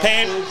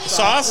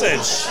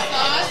 Sausage.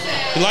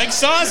 You like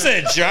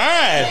sausage? All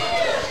right.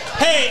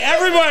 Hey,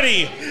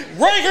 everybody,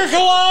 Riker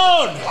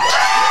Cologne!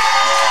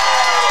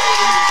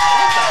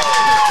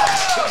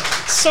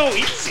 So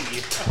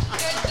easy.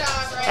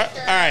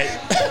 All right.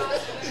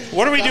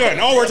 What are we doing?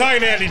 Oh, we're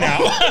talking to Eddie now.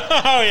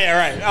 Oh, yeah,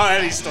 right. Oh,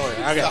 Eddie's still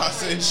here. Okay.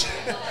 Sausage.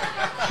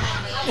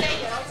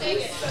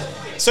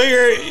 So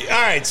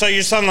all right, so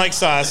your son likes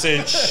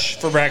sausage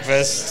for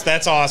breakfast.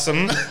 That's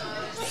awesome.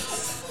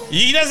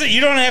 You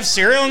don't have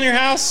cereal in your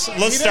house?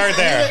 Let's start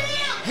there.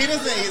 He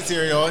doesn't eat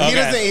cereal. Okay. He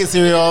doesn't eat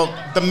cereal.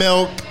 The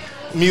milk,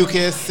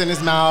 mucus in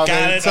his mouth.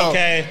 Got it, so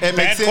okay. It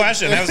Bad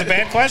question. That was a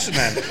bad question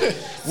then.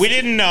 We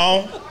didn't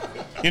know.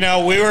 You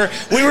know, we were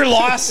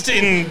lost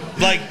in,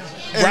 like,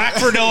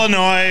 Rockford,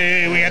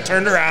 Illinois. We got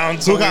turned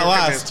around. So Who got we were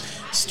lost?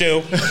 confused.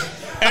 Stu.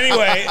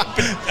 Anyway, all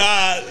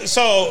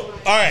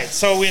right,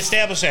 so we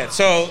established that.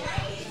 So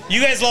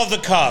you guys love the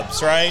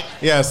Cubs, right?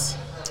 Yes.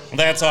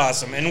 That's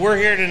awesome. And we're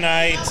here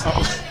tonight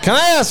Can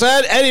I ask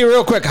Eddie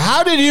real quick?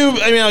 How did you?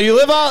 I mean, you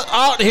live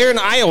out here in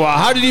Iowa.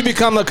 How did you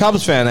become a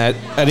Cubs fan,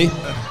 Eddie?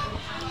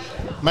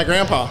 My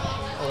grandpa.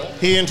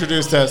 He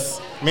introduced us,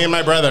 me and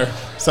my brother.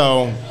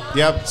 So,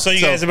 yep. So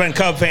you guys have been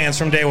Cub fans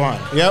from day one.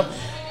 Yep.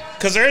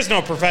 Because there is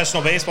no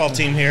professional baseball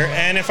team here,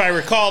 and if I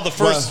recall, the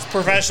first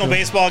professional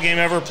baseball game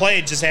ever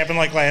played just happened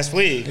like last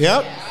week.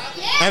 Yep.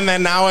 And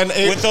then now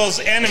with those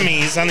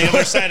enemies on the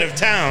other side of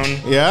town.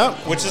 Yeah.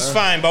 Which is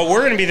fine, but we're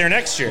going to be there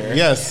next year.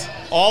 Yes.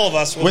 All of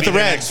us will be there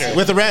next year.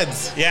 With the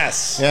Reds.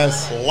 Yes.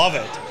 Yes. Love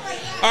it.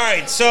 All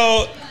right,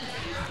 so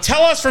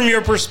tell us from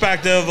your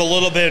perspective a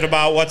little bit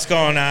about what's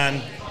going on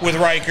with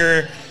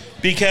Riker,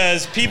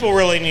 because people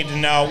really need to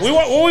know.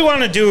 What we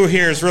want to do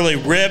here is really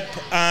rip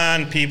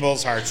on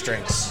people's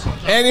heartstrings.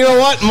 And you know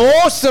what?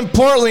 Most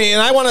importantly,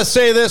 and I want to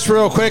say this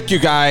real quick, you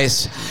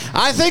guys.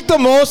 I think the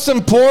most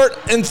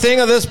important thing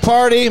of this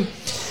party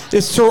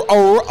is to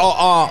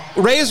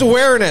raise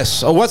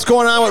awareness of what's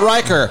going on with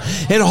Riker,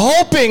 and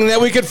hoping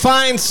that we could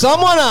find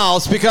someone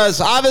else,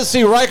 because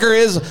obviously Riker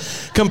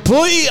is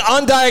completely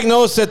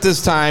undiagnosed at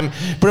this time.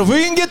 But if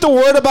we can get the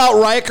word about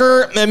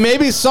Riker and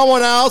maybe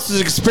someone else is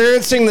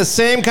experiencing the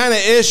same kind of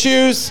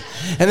issues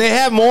and they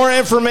have more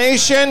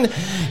information,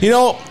 you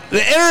know, the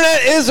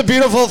internet is a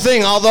beautiful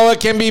thing, although it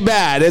can be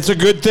bad. It's a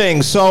good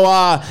thing.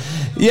 So,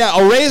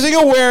 yeah, raising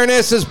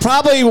awareness is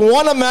probably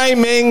one of my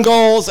main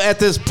goals at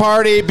this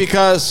party,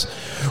 because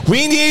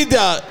we need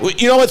to,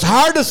 you know, it's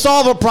hard to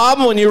solve a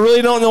problem when you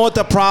really don't know what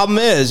the problem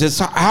is. It's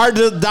hard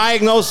to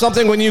diagnose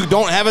something when you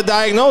don't have a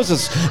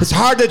diagnosis. It's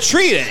hard to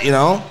treat it, you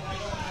know.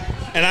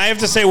 And I have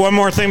to say one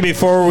more thing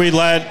before we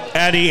let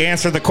Eddie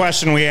answer the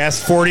question we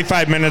asked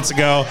 45 minutes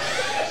ago,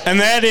 and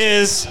that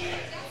is,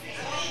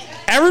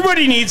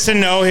 everybody needs to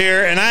know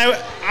here, and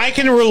I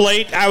can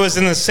relate. I was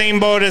in the same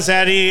boat as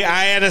Eddie.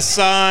 I had a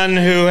son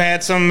who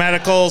had some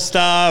medical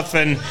stuff,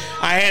 and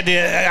I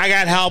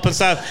got help and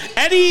stuff.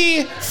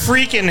 Eddie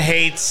freaking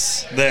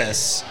hates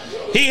this.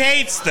 He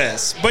hates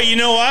this. But you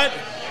know what?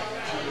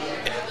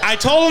 I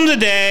told him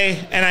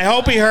today, and I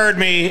hope he heard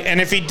me,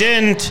 and if he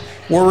didn't,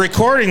 we're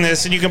recording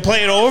this, and you can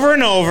play it over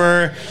and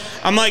over.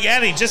 I'm like,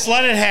 Eddie, just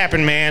let it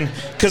happen, man,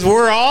 because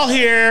we're all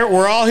here.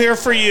 We're all here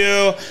for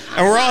you,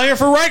 and we're all here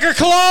for Riker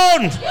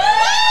Cologne.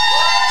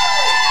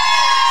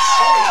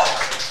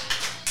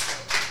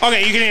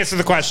 Okay, you can answer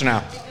the question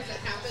now.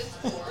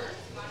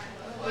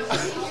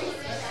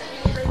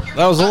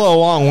 That was a little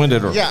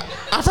long-winded. Yeah,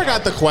 I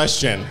forgot the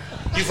question.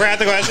 You forgot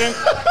the question?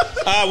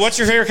 What's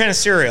your favorite kind of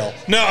cereal?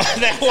 No,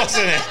 that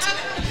wasn't it.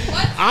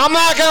 I'm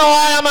not going to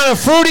lie, I'm on a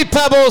Fruity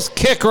Pebbles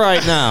kick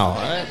right now.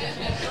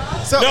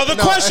 No, the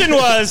question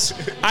was,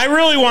 I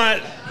really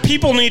want,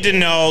 people need to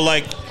know,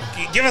 like,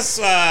 give us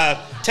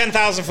a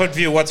 10,000-foot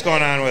view what's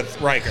going on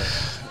with Riker.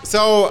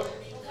 So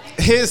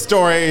his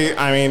story,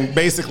 I mean,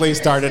 basically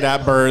started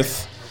at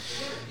birth.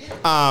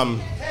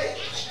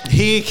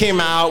 He came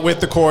out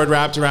with the cord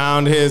wrapped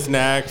around his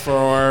neck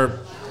for,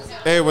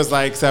 it was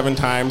like 7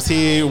 times.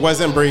 He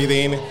wasn't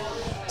breathing.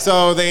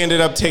 So they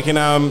ended up taking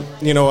him,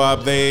 you know,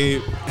 up. They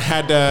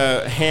had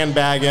to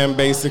handbag him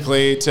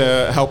basically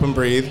to help him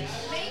breathe.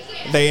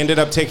 They ended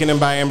up taking him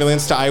by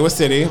ambulance to Iowa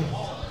City.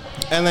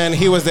 And then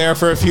he was there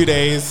for a few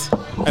days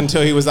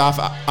until he was off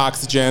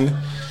oxygen.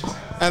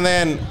 And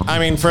then, I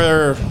mean,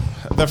 for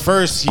the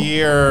first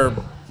year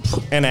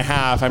and a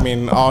half, I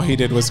mean, all he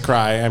did was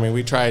cry. I mean,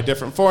 we tried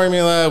different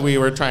formula. We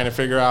were trying to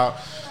figure out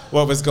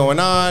what was going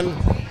on.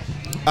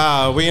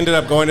 We ended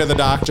up going to the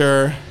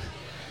doctor,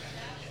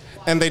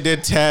 and they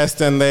did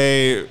tests, and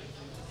they,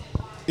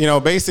 you know,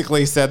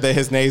 basically said that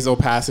his nasal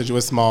passage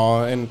was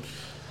small. And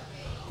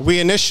we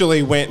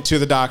initially went to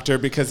the doctor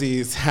because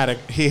he had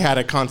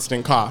a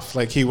constant cough.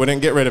 Like, he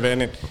wouldn't get rid of it,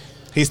 and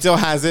he still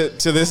has it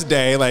to this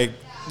day. Like,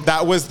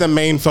 that was the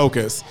main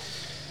focus.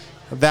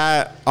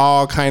 That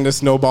all kind of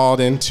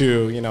snowballed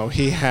into, you know,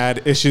 he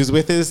had issues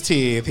with his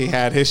teeth, he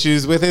had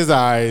issues with his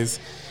eyes,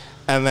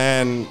 and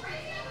then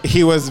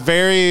he was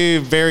very,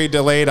 very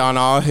delayed on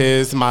all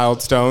his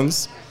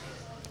milestones.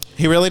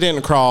 He really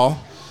didn't crawl.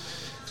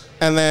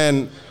 And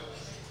then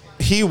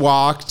he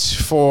walked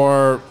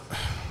for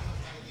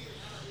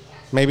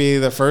maybe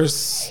the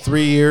first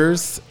 3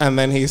 years, and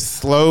then he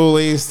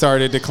slowly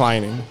started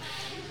declining.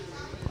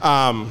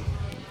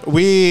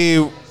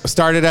 We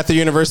started at the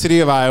University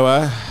of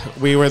Iowa.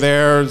 We were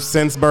there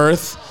since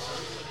birth.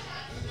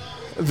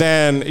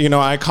 Then, you know,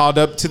 I called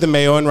up to the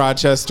Mayo in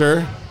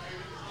Rochester.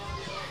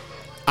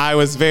 I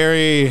was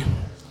very,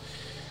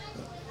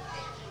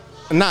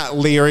 not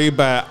leery,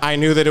 but I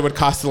knew that it would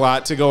cost a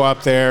lot to go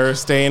up there,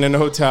 staying in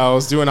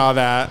hotels, doing all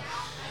that.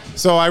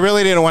 So I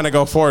really didn't want to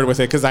go forward with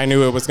it because I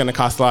knew it was going to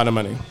cost a lot of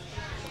money.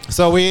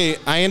 So I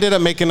ended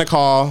up making a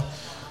call.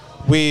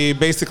 We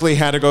basically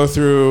had to go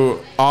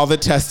through all the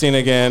testing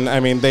again. I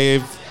mean,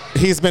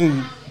 he's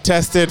been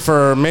tested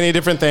for many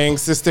different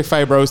things, cystic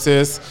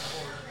fibrosis,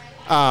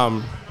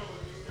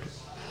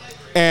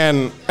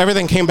 and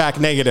everything came back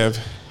negative.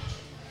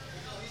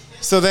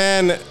 So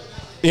then,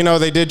 you know,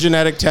 they did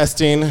genetic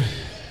testing,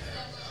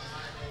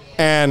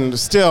 and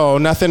still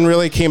nothing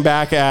really came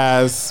back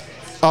as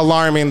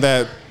alarming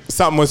that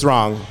something was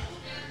wrong.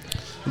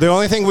 The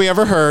only thing we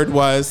ever heard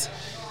was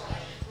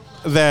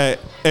that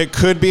it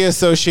could be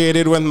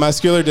associated with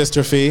muscular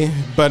dystrophy,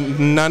 but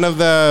none of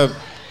the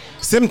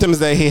symptoms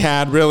that he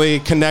had really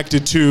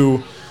connected to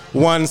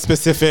one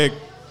specific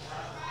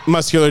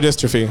muscular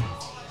dystrophy.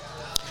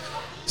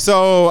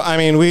 So, I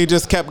mean, we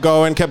just kept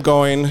going.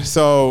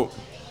 So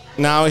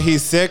now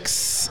he's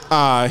 6.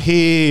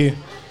 He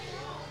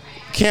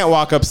can't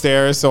walk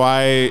upstairs, so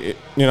I,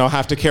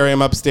 have to carry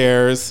him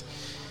upstairs.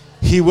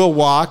 He will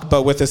walk,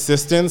 but with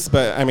assistance,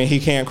 but I mean, he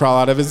can't crawl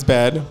out of his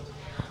bed.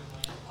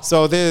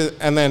 So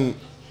then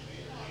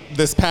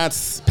this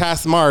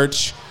past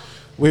March,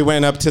 we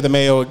went up to the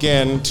Mayo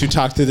again to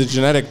talk to the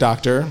genetic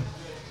doctor.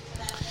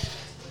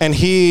 And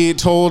he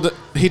told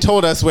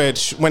us,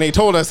 which when he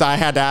told us, I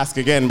had to ask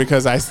again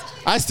because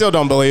I still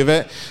don't believe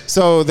it.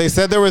 So they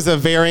said there was a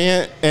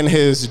variant in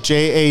his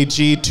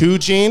JAG2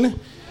 gene,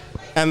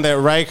 and that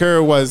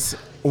Riker was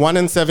 1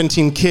 in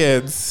 17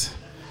 kids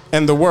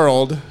in the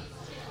world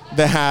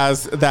that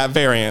has that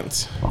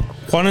variant.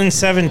 1 in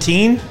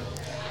 17?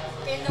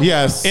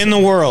 Yes. In the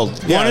world.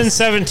 Yes. 1 in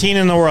 17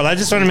 in the world. I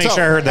just want to make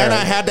sure I heard that. And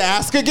right. I had to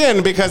ask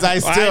again because I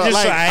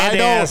had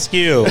to ask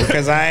you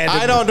because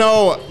I don't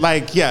know.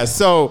 Yes.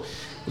 So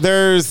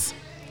there's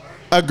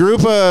a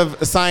group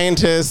of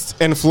scientists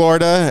in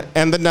Florida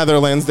and the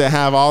Netherlands that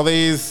have all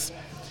these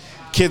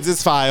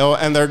kids' file,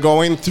 and they're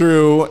going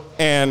through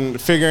and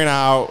figuring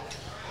out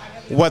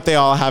what they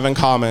all have in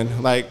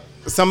common. Like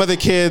some of the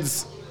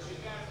kids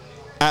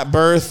at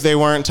birth, they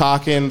weren't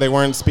talking, they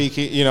weren't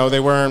speaking, they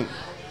weren't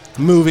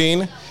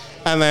moving,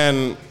 and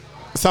then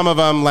some of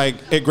them, like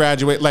it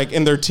graduate, like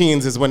in their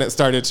teens is when it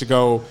started to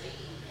go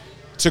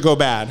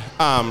bad.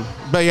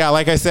 But yeah,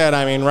 like I said,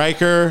 I mean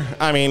Riker,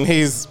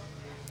 he's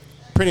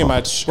pretty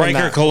much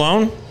Riker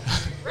Cologne.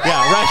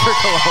 Yeah, Riker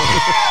Cologne.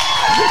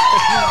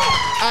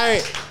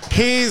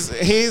 He's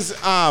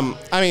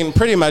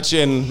pretty much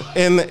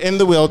in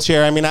the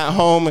wheelchair. I mean, at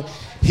home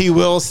he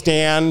will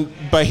stand,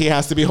 but he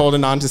has to be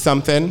holding on to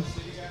something.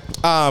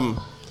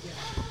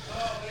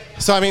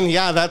 So,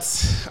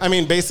 that's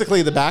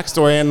basically the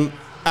backstory. And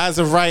as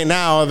of right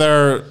now,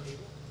 there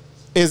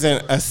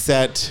isn't a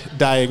set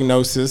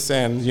diagnosis.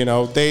 And,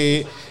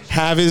 they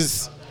have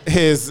his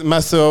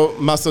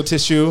muscle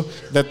tissue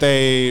that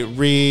they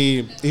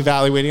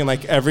re-evaluating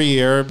like every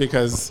year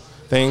because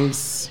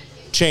things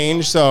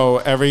change. So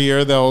every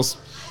year they'll,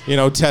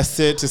 test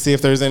it to see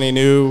if there's any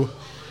new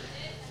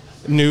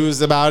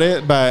news about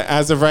it. But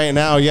as of right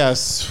now,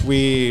 yes,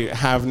 we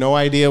have no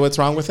idea what's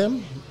wrong with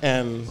him.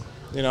 And,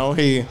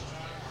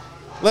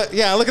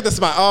 look at the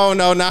smile. Oh,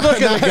 no, not Look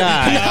at the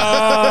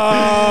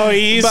guy. Oh,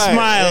 he's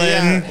smiling.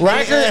 Yeah.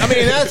 Riker,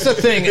 that's the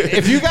thing.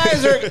 If you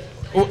guys are,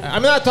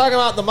 I'm not talking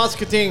about the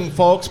Muscatine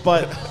folks,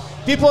 but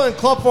people in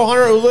Club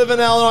 400 who live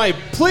in Illinois,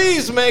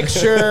 please make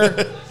sure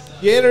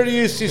you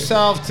introduce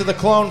yourself to the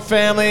Cologne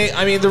family.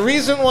 The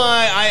reason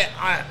why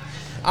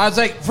I was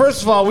like,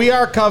 first of all, we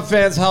are Cub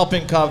fans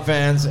helping Cub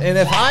fans. And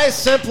if I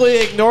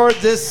simply ignored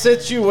this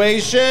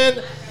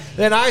situation,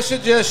 then I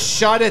should just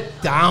shut it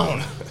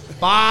down.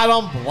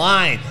 Bottom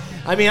line.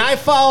 I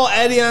follow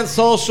Eddie on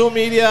social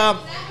media.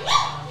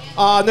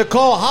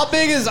 Nicole, how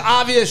big is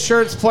Obvious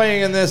Shirts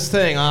playing in this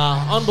thing?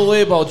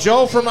 Unbelievable.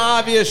 Joe from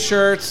Obvious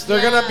Shirts.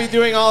 They're going to be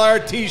doing all our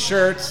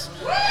T-shirts.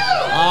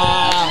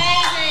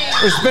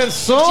 There's been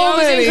so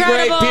many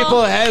great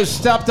people that have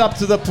stepped up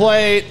to the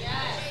plate.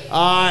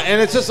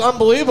 And it's just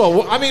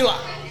unbelievable.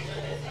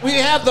 We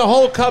have the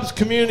whole Cubs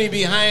community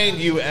behind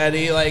you,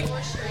 Eddie.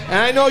 And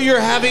I know your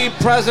heavy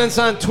presence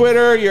on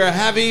Twitter, your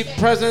heavy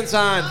presence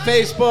on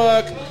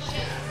Facebook.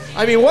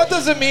 What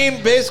does it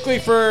mean basically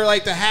for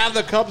to have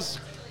the Cubs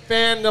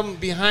fandom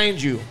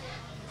behind you?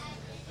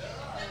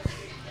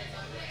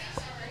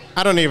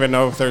 I don't even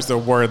know if there's a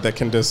word that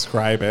can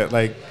describe it.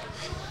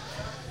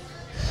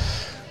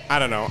 I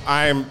don't know.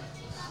 I'm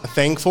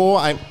thankful.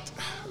 I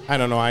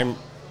don't know.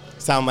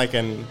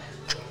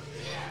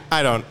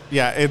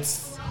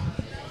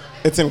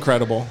 It's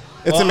incredible.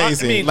 It's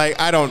amazing. We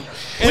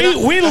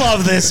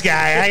love this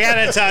guy. I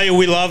gotta tell you,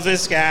 we love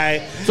this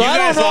guy. So I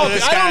don't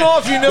know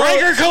if you know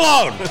Riker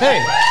Cologne.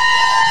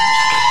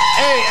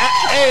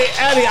 Hey,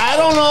 Eddie, I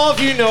don't know if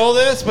you know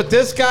this, but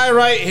this guy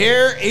right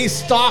here, he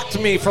stalked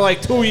me for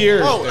 2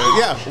 years. Oh,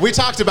 yeah. We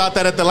talked about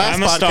that at the last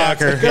I'm a podcast.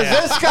 stalker. Because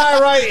this guy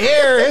right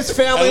here, his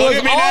family Look was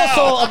at me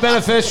also a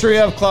beneficiary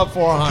of Club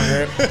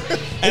 400.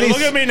 And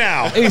look at me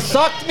now. He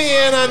sucked me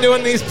in on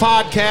doing these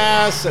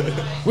podcasts, and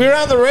we were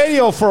on the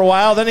radio for a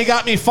while. Then he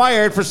got me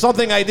fired for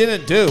something I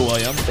didn't do,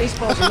 William.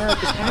 Baseball's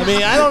America's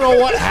I don't know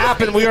what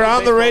happened. We were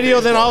on the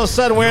radio, then all of a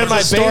sudden we're in my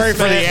basement. Story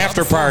for the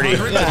after party.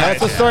 Yeah,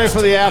 that's a story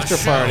for the after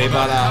party.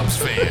 But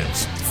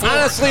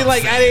honestly,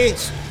 Eddie,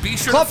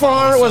 Club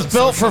 400 was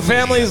built for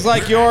families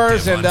like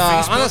yours, and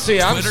honestly,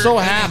 I'm so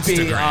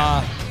happy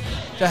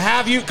to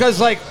have you.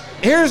 Because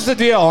here's the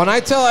deal, and I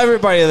tell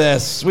everybody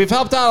this: we've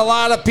helped out a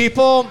lot of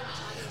people,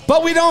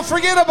 but we don't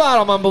forget about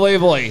them.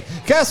 Unbelievably,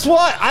 guess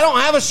what? I don't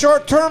have a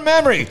short-term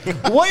memory.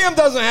 William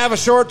doesn't have a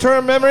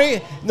short-term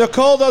memory.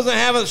 Nicole doesn't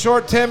have a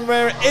short-term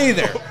memory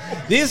either.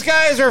 These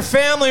guys are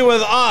family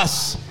with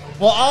us.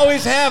 We'll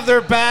always have their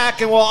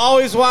back, and we'll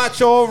always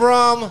watch over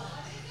them.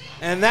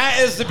 And that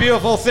is the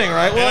beautiful thing,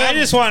 right? And I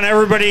just want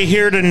everybody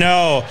here to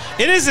know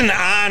it is an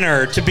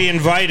honor to be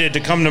invited to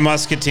come to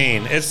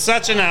Muscatine. It's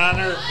such an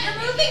honor. You're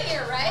moving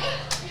here, right?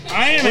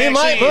 I am We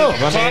might move.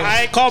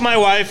 I called my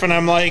wife and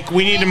I'm like,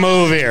 we need to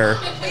move here.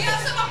 We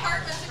have some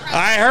apartments across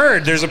I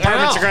heard there's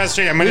apartments across the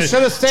street. I'm going We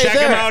should have stayed check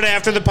them there. out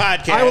after the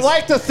podcast. I would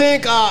like to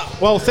thank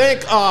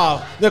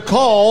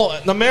Nicole.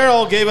 The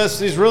Merrill gave us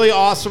these really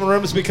awesome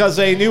rooms because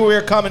they knew we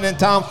were coming in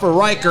town for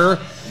Riker.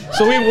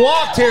 So we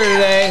walked here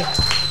today.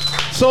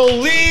 So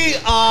Lee,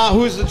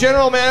 who's the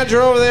general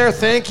manager over there,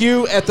 thank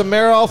you at the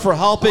Merrill for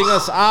helping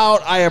us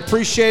out. I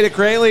appreciate it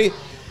greatly.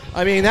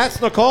 I mean, that's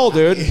Nicole,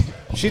 dude.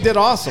 She did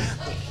awesome.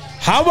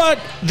 How about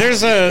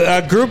there's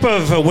a group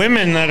of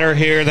women that are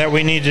here that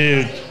we need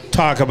to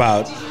talk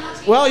about?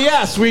 Well,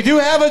 yes, we do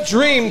have a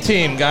dream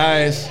team,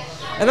 guys.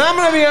 And I'm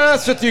going to be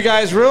honest with you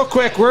guys real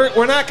quick.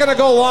 We're not going to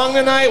go long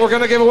tonight. We're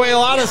going to give away a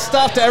lot of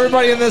stuff to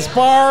everybody in this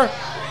bar.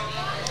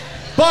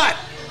 But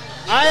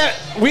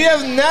we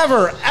have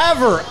never,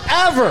 ever,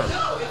 ever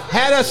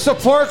had a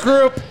support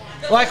group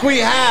like we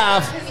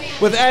have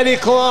with Eddie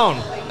Cologne.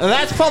 And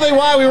that's probably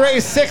why we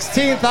raised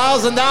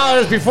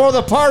 $16,000 before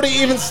the party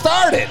even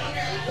started.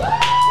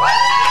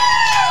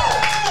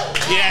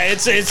 Yeah,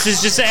 it's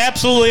just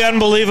absolutely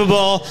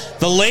unbelievable.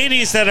 The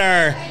ladies that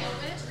are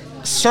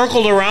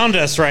circled around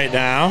us right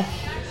now.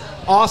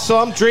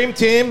 Awesome. Dream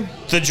team.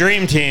 The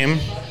dream team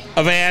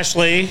of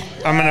Ashley.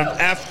 I'm going to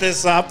F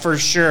this up for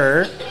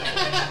sure.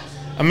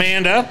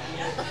 Amanda.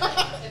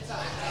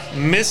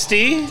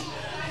 Misty.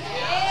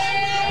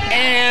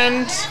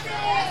 And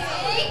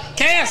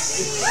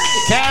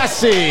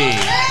Cassie.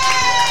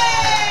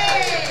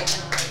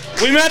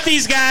 We met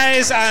these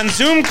guys on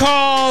Zoom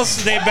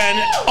calls. They've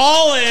been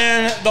all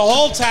in the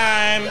whole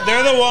time.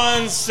 They're the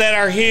ones that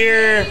are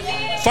here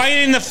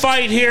fighting the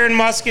fight here in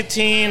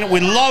Muscatine. We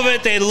love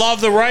it. They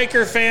love the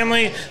Riker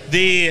family,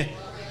 the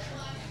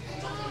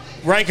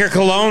Riker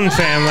Cologne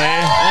family.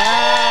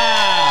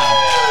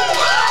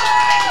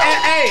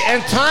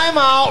 And time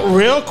out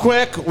real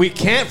quick. We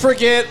can't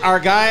forget our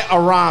guy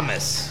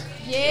Aramis.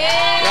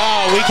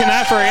 Oh, we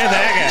cannot forget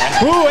that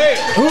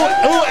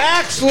Who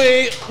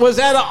actually was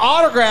at an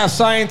autograph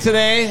sign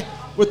today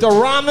with the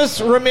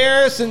Ramos,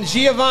 Ramirez, and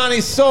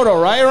Giovanni Soto,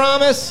 right,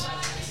 Ramos?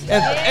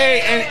 And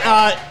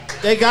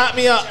they got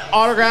me an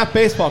autographed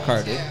baseball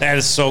card, dude. guy. That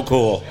is so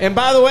cool. And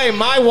by the way,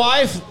 my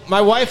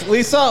wife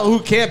Lisa, who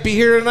can't be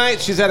here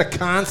tonight, she's at a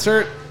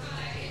concert.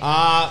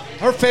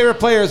 Her favorite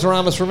player is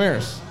Ramos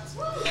Ramirez.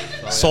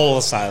 Soul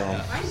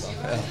Asylum.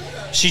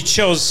 She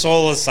chose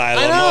Soul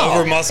Asylum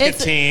over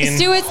Muscatine.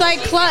 Stu, it's like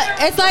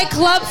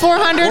Club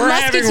 400 We're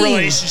Muscatine. having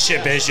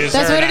relationship issues.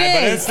 That's her what and it I,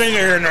 but is. it's neither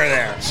here nor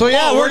there. So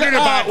yeah, we're doing a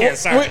podcast.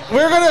 Sorry.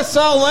 We're gonna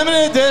sell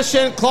limited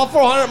edition Club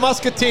 400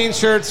 Muscatine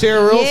shirts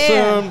here real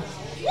soon.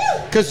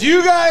 Because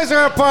you guys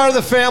are a part of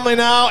the family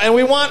now, and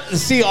we want to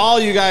see all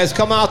you guys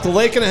come out to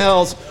Lake in the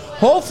Hills,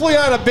 hopefully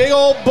on a big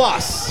old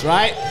bus,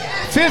 right?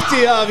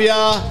 50 of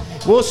ya.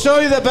 We'll show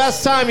you the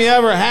best time you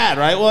ever had,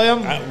 right,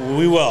 William?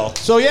 We will.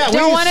 So yeah,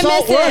 Don't wanna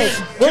miss it.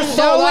 We're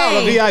sold out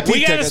of VIP We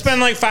got to tickets.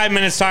 spend like 5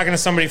 minutes talking to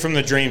somebody from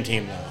the Dream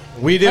Team, though.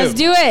 We do. Let's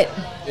do it.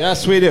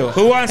 Yes, we do.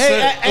 Who wants to?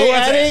 Hey,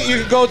 Eddie,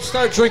 you can go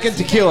start drinking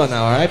tequila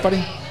now, all right,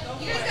 buddy?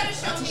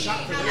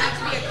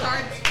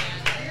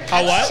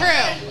 A what?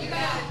 True.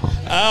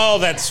 Oh,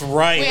 that's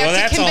right. We Well, have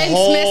that's to a convince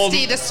whole.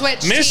 Misty to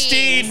switch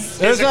Misty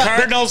teams. is a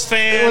Cardinals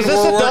fan. Was this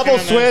We're a working double on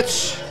that.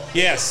 switch?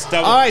 Yes,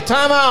 double. All right,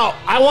 time out.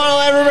 I want to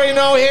let everybody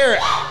know here.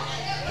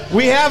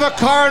 We have a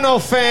Cardinal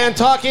fan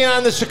talking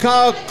on the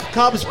Chicago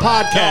Cubs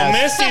podcast. No,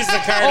 Misty's the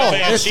Cardinal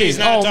fan. Misty. She's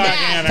not talking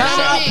yeah. on Time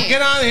her out. show.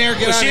 Get on here.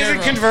 Get Well, on she here.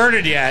 isn't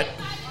converted yet.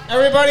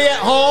 Everybody at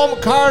home,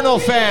 Cardinal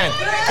fan.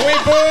 Can we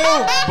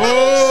boo?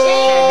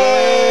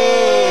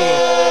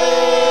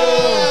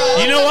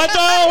 You know what,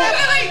 though?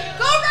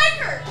 Go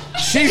Riker!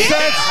 She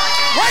said.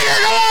 Riker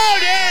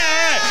Cologne! Yeah,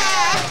 all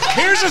right.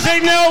 Here's the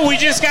thing, though. We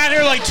just got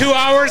here like 2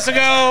 hours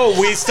ago.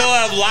 We still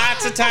have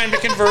lots of time to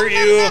convert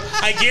you.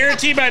 I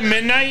guarantee by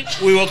midnight,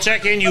 we will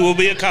check in. You will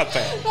be a Cub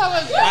fan.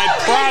 I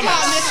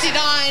promise. Misty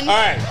Dawn. All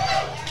right.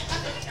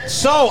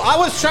 So I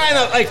was trying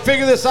to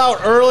figure this out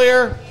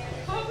earlier.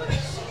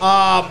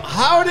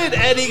 How did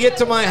Eddie get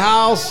to my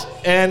house?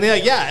 And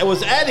yeah, it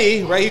was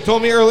Eddie, right? He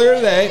told me earlier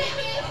today,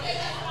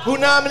 who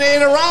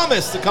nominated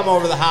Aramis to come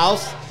over to the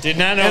house. Did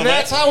not know And that.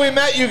 that's how we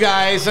met you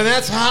guys, and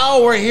that's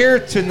how we're here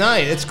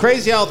tonight. It's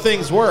crazy how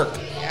things work.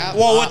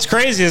 Well, what's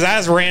crazy is I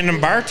was a random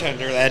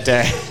bartender that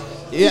day.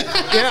 Yeah,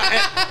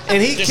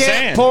 and he Just can't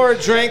saying. pour a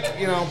drink,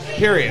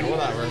 period,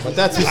 whatever. But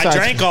that's besides. I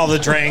drank all the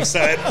drinks.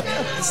 So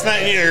it's not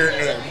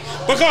here.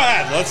 But go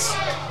ahead. Let's.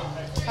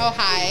 Oh,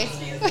 hi.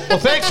 Well,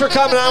 thanks for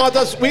coming on with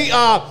us.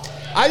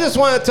 I just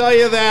want to tell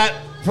you that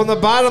from the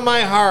bottom of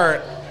my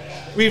heart,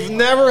 we've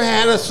never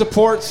had a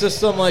support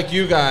system like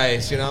you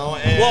guys, And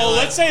Well,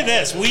 let's say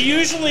this. We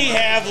usually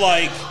have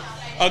like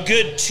a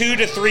good 2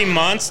 to 3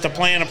 months to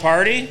plan a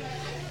party.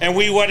 And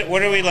what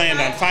do we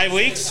land on? 5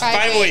 weeks?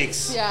 5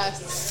 weeks.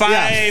 Yes.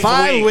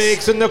 5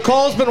 weeks. And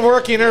Nicole's been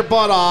working her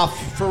butt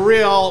off for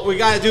real. We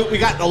got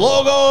the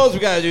logos. We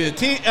got to do the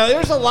team.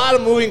 There's a lot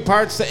of moving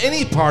parts to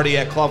any party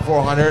at Club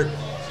 400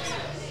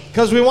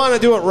 because we want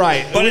to do it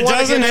right. But it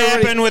doesn't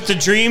happen with the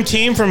Dream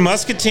Team from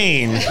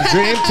Muscatine. The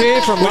Dream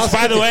Team from Muscatine. Which,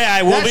 by the way,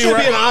 I will be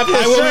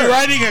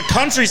writing a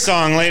country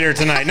song later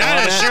tonight.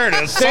 Not a shirt,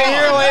 a Stay song.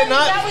 here late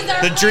night.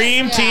 The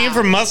Dream Team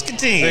from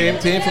Muscatine. Dream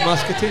Team from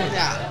Muscatine.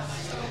 Yeah.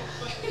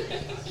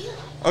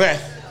 Okay.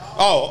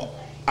 Oh,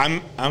 I'm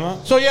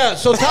up. So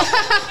all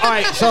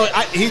right. So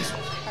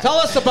tell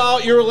us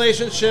about your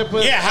relationship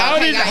with. Yeah. How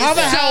the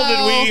hell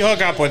did we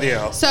hook up with you?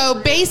 So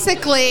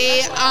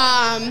basically,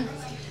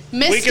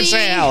 Misty. We can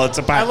say hell. It's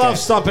a podcast. I love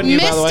stumping you,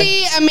 by the way.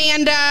 Misty,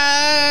 Amanda,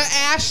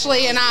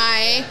 Ashley, and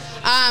I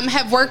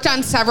have worked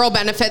on several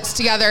benefits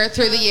together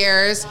through the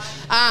years.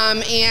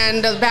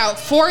 And about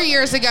 4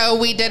 years ago,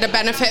 we did a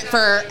benefit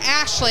for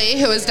Ashley,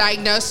 who was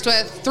diagnosed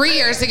with 3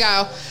 years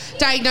ago.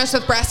 Diagnosed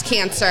with breast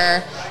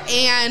cancer,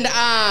 and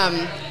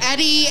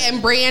Eddie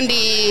and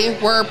Brandy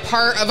were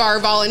part of our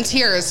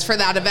volunteers for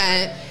that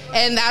event,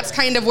 and that's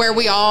kind of where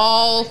we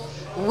all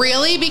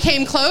really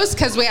became close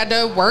because we had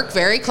to work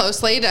very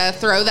closely to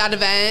throw that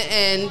event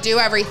and do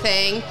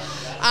everything.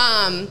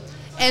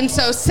 And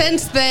so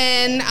since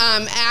then,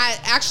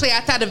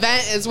 at that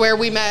event is where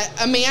we met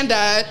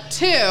Amanda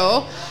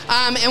too,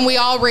 and we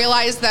all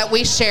realized that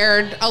we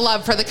shared a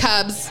love for the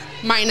Cubs,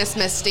 minus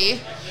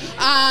Misty.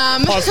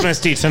 Plus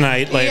Misty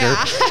tonight later.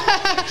 Yeah.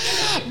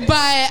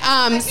 But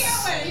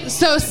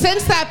so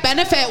since that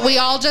benefit, we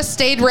all just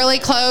stayed really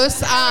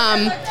close.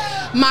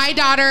 My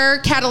daughter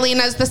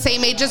Catalina is the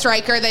same age as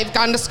Riker. They've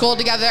gone to school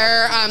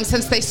together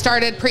since they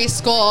started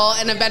preschool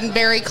and have been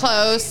very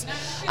close.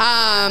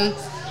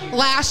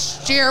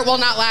 Last year, well,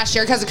 not last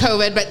year because of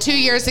COVID, but 2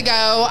 years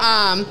ago,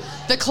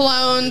 the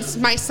Colognes,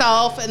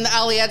 myself, and the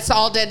Elliots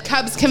all did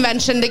Cubs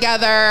convention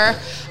together,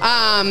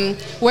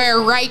 where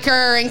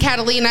Riker and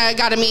Catalina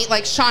got to meet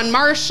like Sean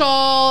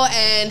Marshall,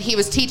 and he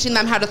was teaching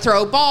them how to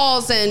throw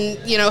balls and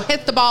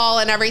hit the ball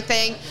and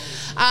everything.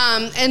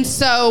 And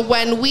so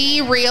when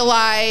we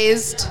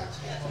realized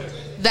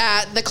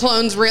that the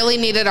Colognes really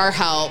needed our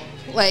help,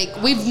 like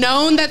we've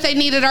known that they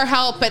needed our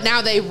help, but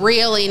now they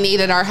really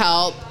needed our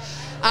help.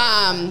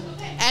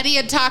 Eddie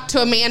had talked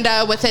to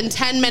Amanda. Within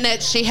 10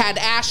 minutes, she had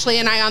Ashley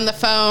and I on the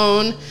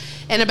phone.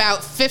 And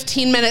about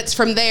 15 minutes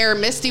from there,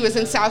 Misty was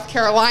in South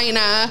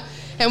Carolina.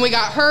 And we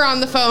got her on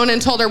the phone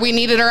and told her we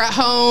needed her at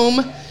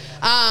home.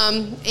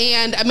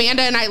 And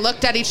Amanda and I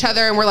looked at each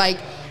other and were like,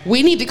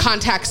 we need to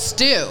contact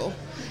Stu.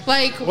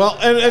 Well,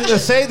 and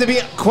to be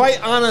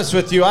quite honest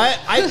with you,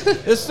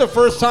 this is the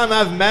first time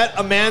I've met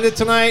Amanda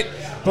tonight,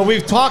 but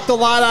we've talked a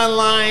lot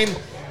online.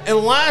 And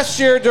last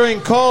year during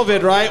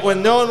COVID, right,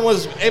 when no one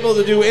was able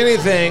to do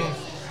anything,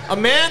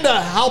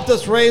 Amanda helped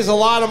us raise a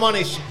lot of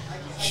money.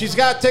 She's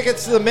got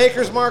tickets to the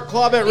Maker's Mark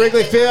Club at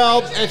Wrigley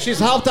Field, and she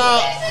helped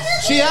out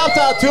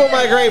two of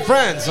my great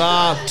friends.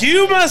 Do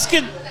you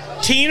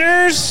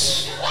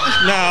Muscatiners?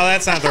 No,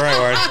 that's not the right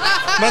word.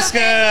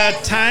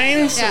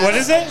 Muscatines? Yes. What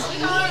is it?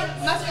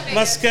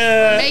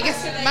 Musca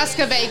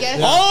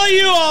Vegas.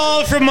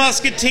 All from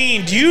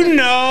Muscatine, do you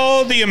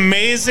know the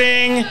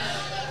amazing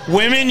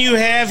women you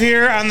have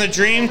here on the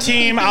Dream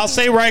Team? I'll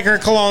say Riker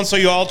Cologne so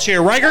you all cheer.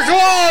 Riker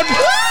Cologne!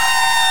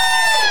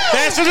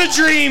 That's for the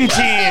Dream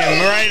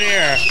Team right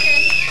here.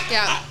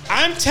 Yeah.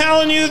 I'm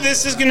telling you,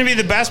 this is going to be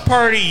the best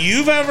party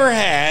you've ever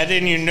had,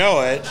 and you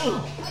know it.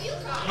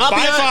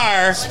 By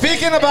far.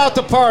 Speaking about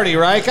the party,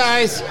 right,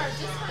 guys?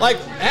 Like,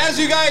 as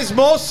you guys,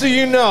 most of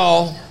you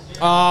know,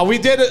 we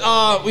did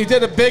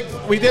a big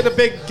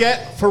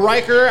get for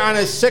Riker on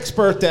his 6th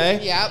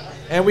birthday. Yep.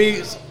 And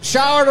we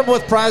showered him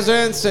with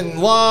presents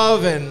and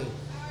love, and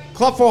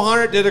Club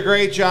 400 did a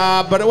great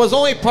job, but it was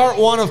only part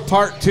 1 of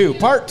part 2.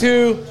 Part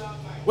 2,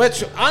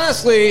 which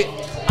honestly...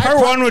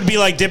 Part 1 would be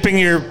like dipping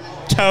your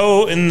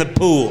toe in the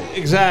pool.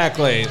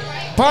 Exactly.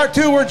 Part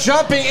 2, we're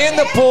jumping in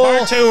the pool.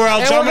 Part 2, we're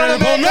all jumping in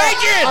the pool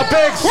naked! A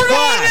big We're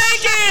going splash.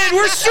 naked!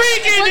 We're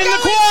streaking in the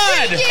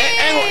quad!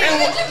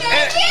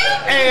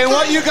 And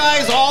what you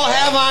guys all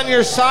have on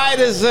your side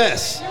is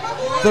this.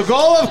 The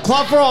goal of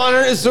Club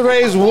 400 is to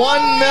raise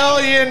 $1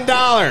 million.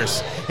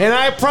 And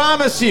I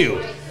promise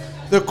you,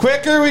 the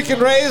quicker we can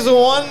raise the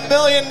 $1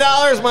 million,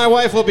 my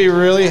wife will be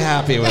really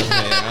happy with me.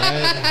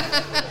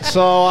 Right?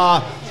 So,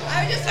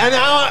 and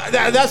now,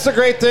 that's the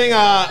great thing.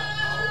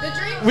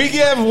 We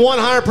give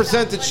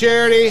 100% to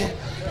charity,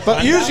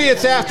 but usually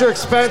it's after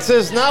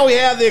expenses. Now we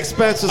have the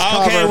expenses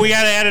covered. Okay, we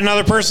got to add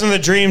another person to the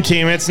Dream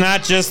Team. It's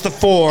not just the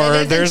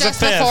 4. There's a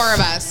 5th. The 4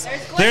 of us.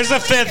 There's a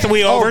 5th.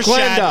 We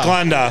overshot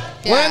Glenda.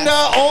 Yes.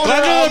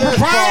 Glenda, the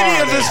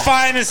proprietor of this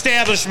fine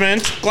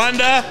establishment.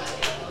 Glenda.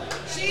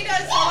 She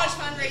does so much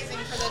fundraising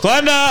for this.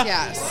 Glenda.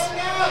 Yes.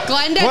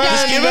 Glenda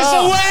does. Give us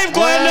a wave,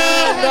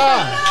 Glenda.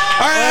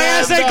 All right, I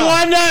gotta say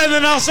Glenda, and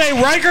then I'll say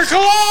Riker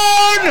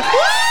Cologne.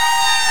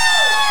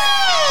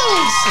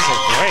 This is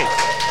great.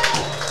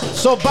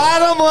 So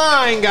bottom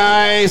line,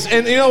 guys,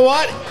 and you know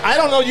what? I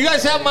don't know. You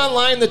guys have them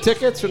online, the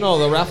tickets, or no,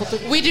 the raffle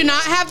tickets? We do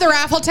not have the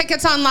raffle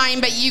tickets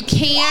online, but you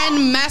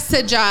can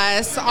message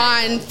us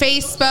on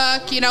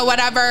Facebook,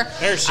 whatever.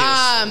 There she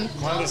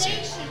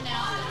is.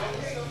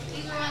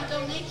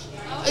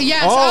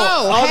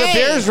 Yes. The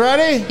beer's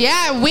ready?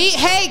 Yeah,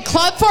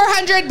 Club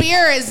 400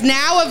 beer is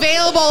now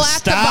available at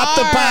Stop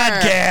the the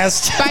bar.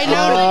 podcast.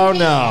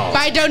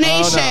 By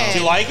donation. Do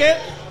you like it?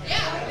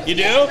 Yeah. You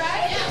do?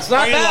 It's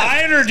not Are you bad.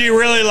 lying or do you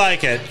really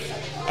like it?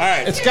 All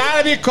right. It's got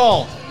to be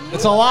cold.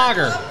 It's a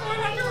lager.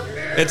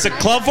 It's a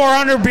Club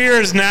 400 beer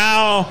is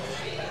now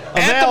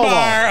at the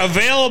bar,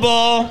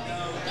 available.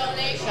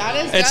 That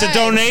is It's a good.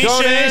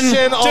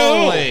 donation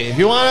only. If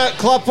you want a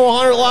Club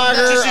 400 lager,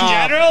 Just in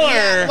general, or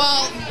Yeah,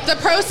 well, the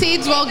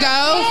proceeds will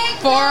go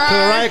for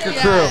the Riker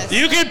crew.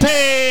 you could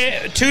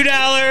pay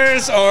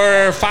 $2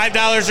 or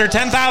 $5 or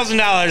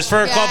 $10,000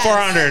 for a Club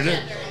 400.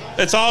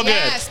 It's all good.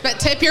 Yes, but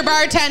tip your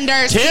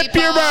bartenders. Tip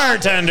people. your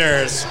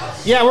bartenders.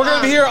 Yeah, we're going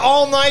to be here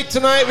all night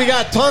tonight. We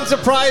got tons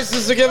of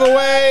prizes to give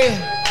away.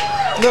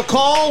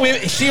 Nicole,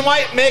 she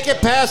might make it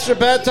past her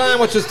bedtime,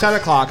 which is 10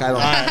 o'clock. I don't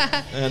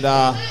know. And,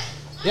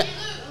 yeah.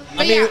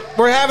 I mean,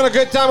 we're having a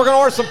good time. We're going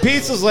to order some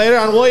pizzas later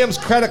on William's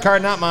credit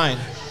card, not mine.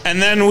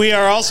 And then we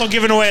are also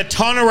giving away a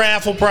ton of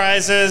raffle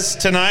prizes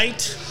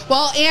tonight.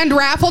 Well, and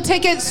raffle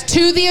tickets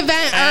to the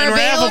event are And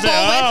raffle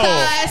available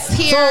with us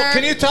here. So,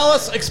 can you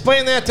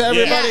explain that to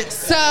everybody? Yeah.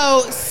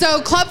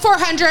 So Club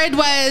 400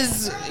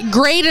 was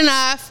great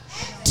enough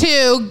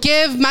to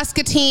give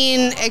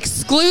Muscatine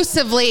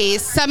exclusively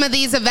some of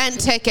these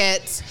event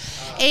tickets.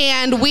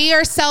 And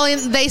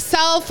they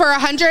sell for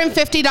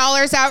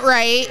 $150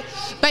 outright,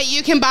 but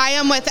you can buy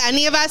them with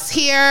any of us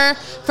here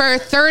for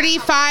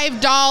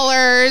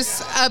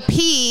 $35 a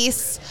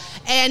piece.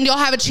 And you'll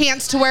have a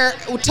chance to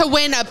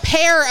win a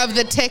pair of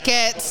the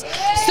tickets,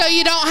 so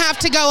you don't have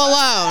to go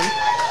alone.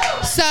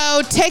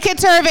 So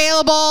tickets are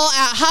available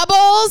at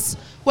Hubble's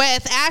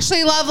with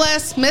Ashley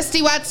Lovelace,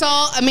 Misty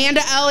Wetzel, Amanda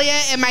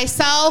Elliott, and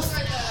myself.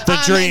 The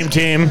Dream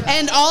Team.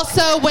 And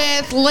also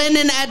with Lynn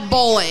and Ed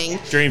Bowling.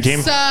 Dream Team.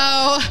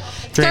 So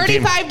Dream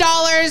Team.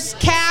 $35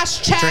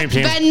 cash, check, Dream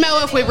Team.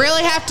 Venmo. If we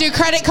really have to,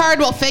 credit card,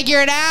 we'll figure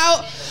it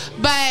out.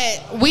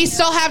 But we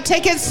still have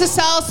tickets to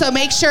sell, so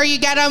make sure you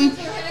get them.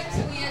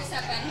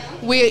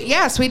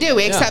 Yes, we do.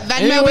 We accept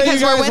Venmo Any way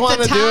because you we're guys with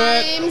wanna the do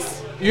it. times.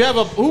 You have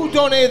who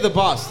donated the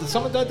bus? Did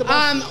someone donate the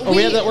bus?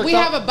 We have that worked we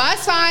out? have a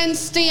bus on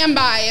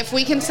standby. If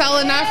we can sell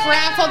enough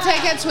raffle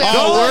tickets, we're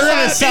we're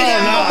going to sell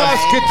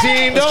enough.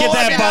 Muscatine. Let's get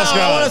that bus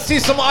going. I want to see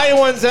some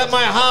Iowans at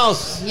my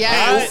house.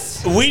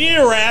 Yes. We need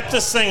to wrap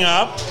this thing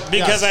up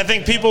because I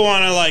think people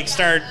want to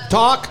start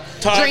talking,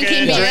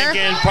 Drinking beer.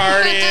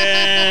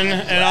 partying,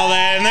 and all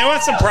that, and they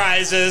want some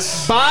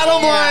prizes.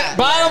 Bottom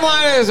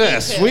line is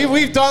this: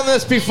 we've done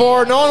this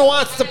before. No one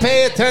wants to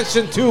pay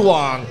attention too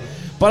long,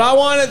 but I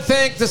want to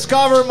thank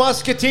Discover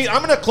Muscatine.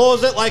 I'm going to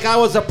close it like I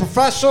was a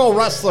professional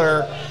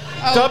wrestler.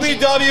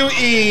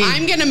 WWE.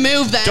 I'm gonna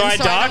move then. Do I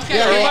duck?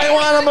 Yeah, you might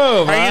want to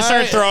move. Are you gonna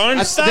start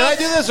throwing stuff? Did I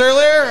do this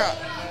earlier?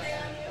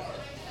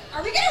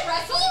 Are we gonna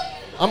wrestle?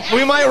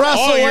 We might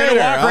wrestle Oh, you're later. gonna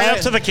walk right all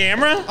up to the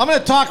camera? I'm going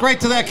to talk right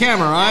to that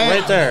camera, right?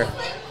 Right there.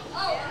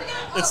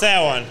 It's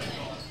that one.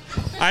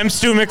 I'm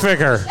Stu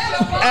McVicker.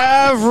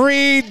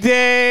 Every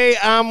day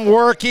I'm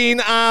working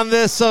on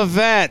this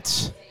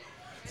event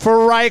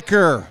for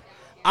Riker.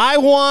 I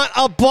want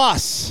a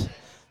bus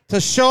to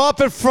show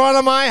up in front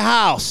of my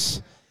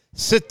house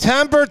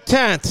September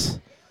 10th.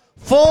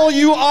 Full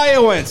you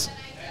Iowans.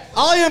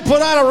 I'll even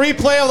put on a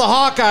replay of the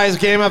Hawkeyes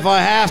game if I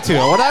have to.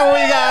 Whatever we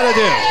got to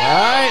do, all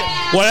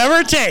right? Whatever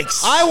it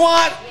takes. I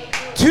want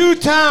two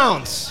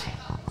towns,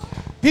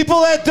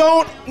 people that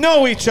don't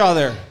know each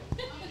other,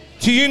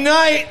 to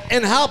unite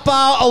and help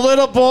out a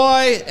little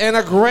boy and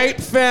a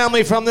great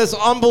family from this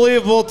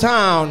unbelievable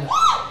town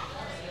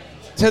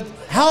to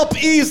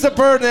help ease the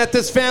burden that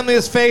this family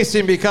is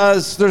facing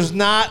because there's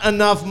not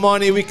enough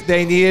money.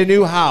 They need a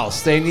new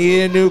house. They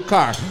need a new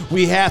car.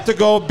 We have to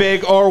go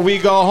big or we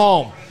go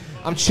home.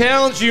 I'm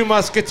challenging you,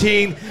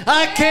 Muscatine.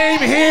 I came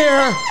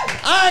here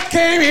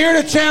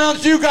to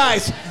challenge you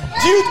guys.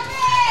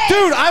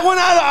 Dude, I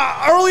went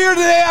out earlier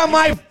today on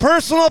my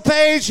personal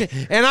page,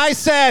 and I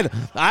said,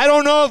 I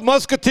don't know if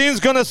Muscatine's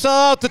going to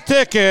sell out the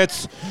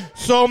tickets,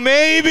 so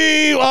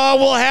maybe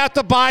we'll have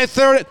to buy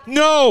 30.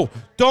 No,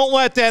 don't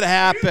let that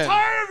happen. Are you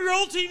tired of your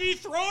old TV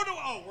throwing?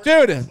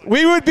 Dude,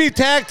 we would be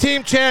tag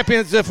team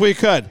champions if we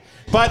could.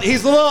 But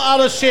he's a little out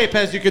of shape,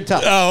 as you can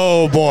tell.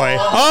 Oh, boy.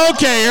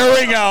 Okay, here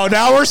we go.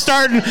 Now we're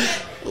starting.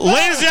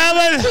 Ladies and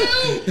gentlemen,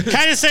 can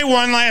I just say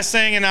one last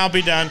thing and I'll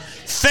be done?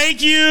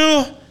 Thank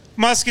you,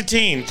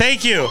 Muscatine.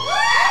 Thank you.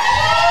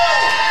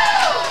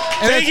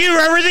 Thank you for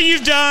everything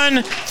you've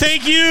done.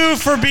 Thank you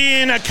for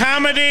being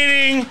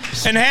accommodating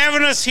and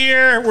having us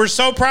here. We're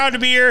so proud to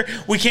be here.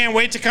 We can't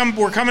wait to come.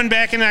 We're coming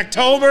back in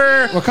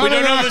October. We're coming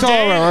in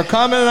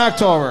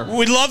October.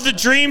 We love the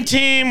Dream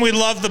Team. We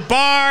love the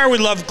bar. We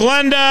love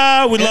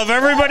Glenda. We love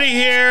everybody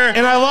here.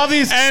 And I love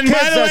these And kids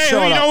by the that way,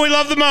 showed you know up. we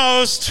love the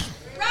most?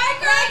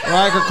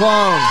 Riker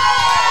Clone.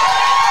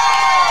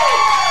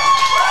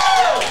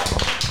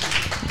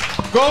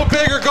 Go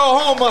big or go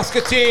home,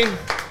 Muscatine.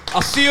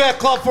 I'll see you at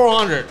Club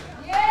 400.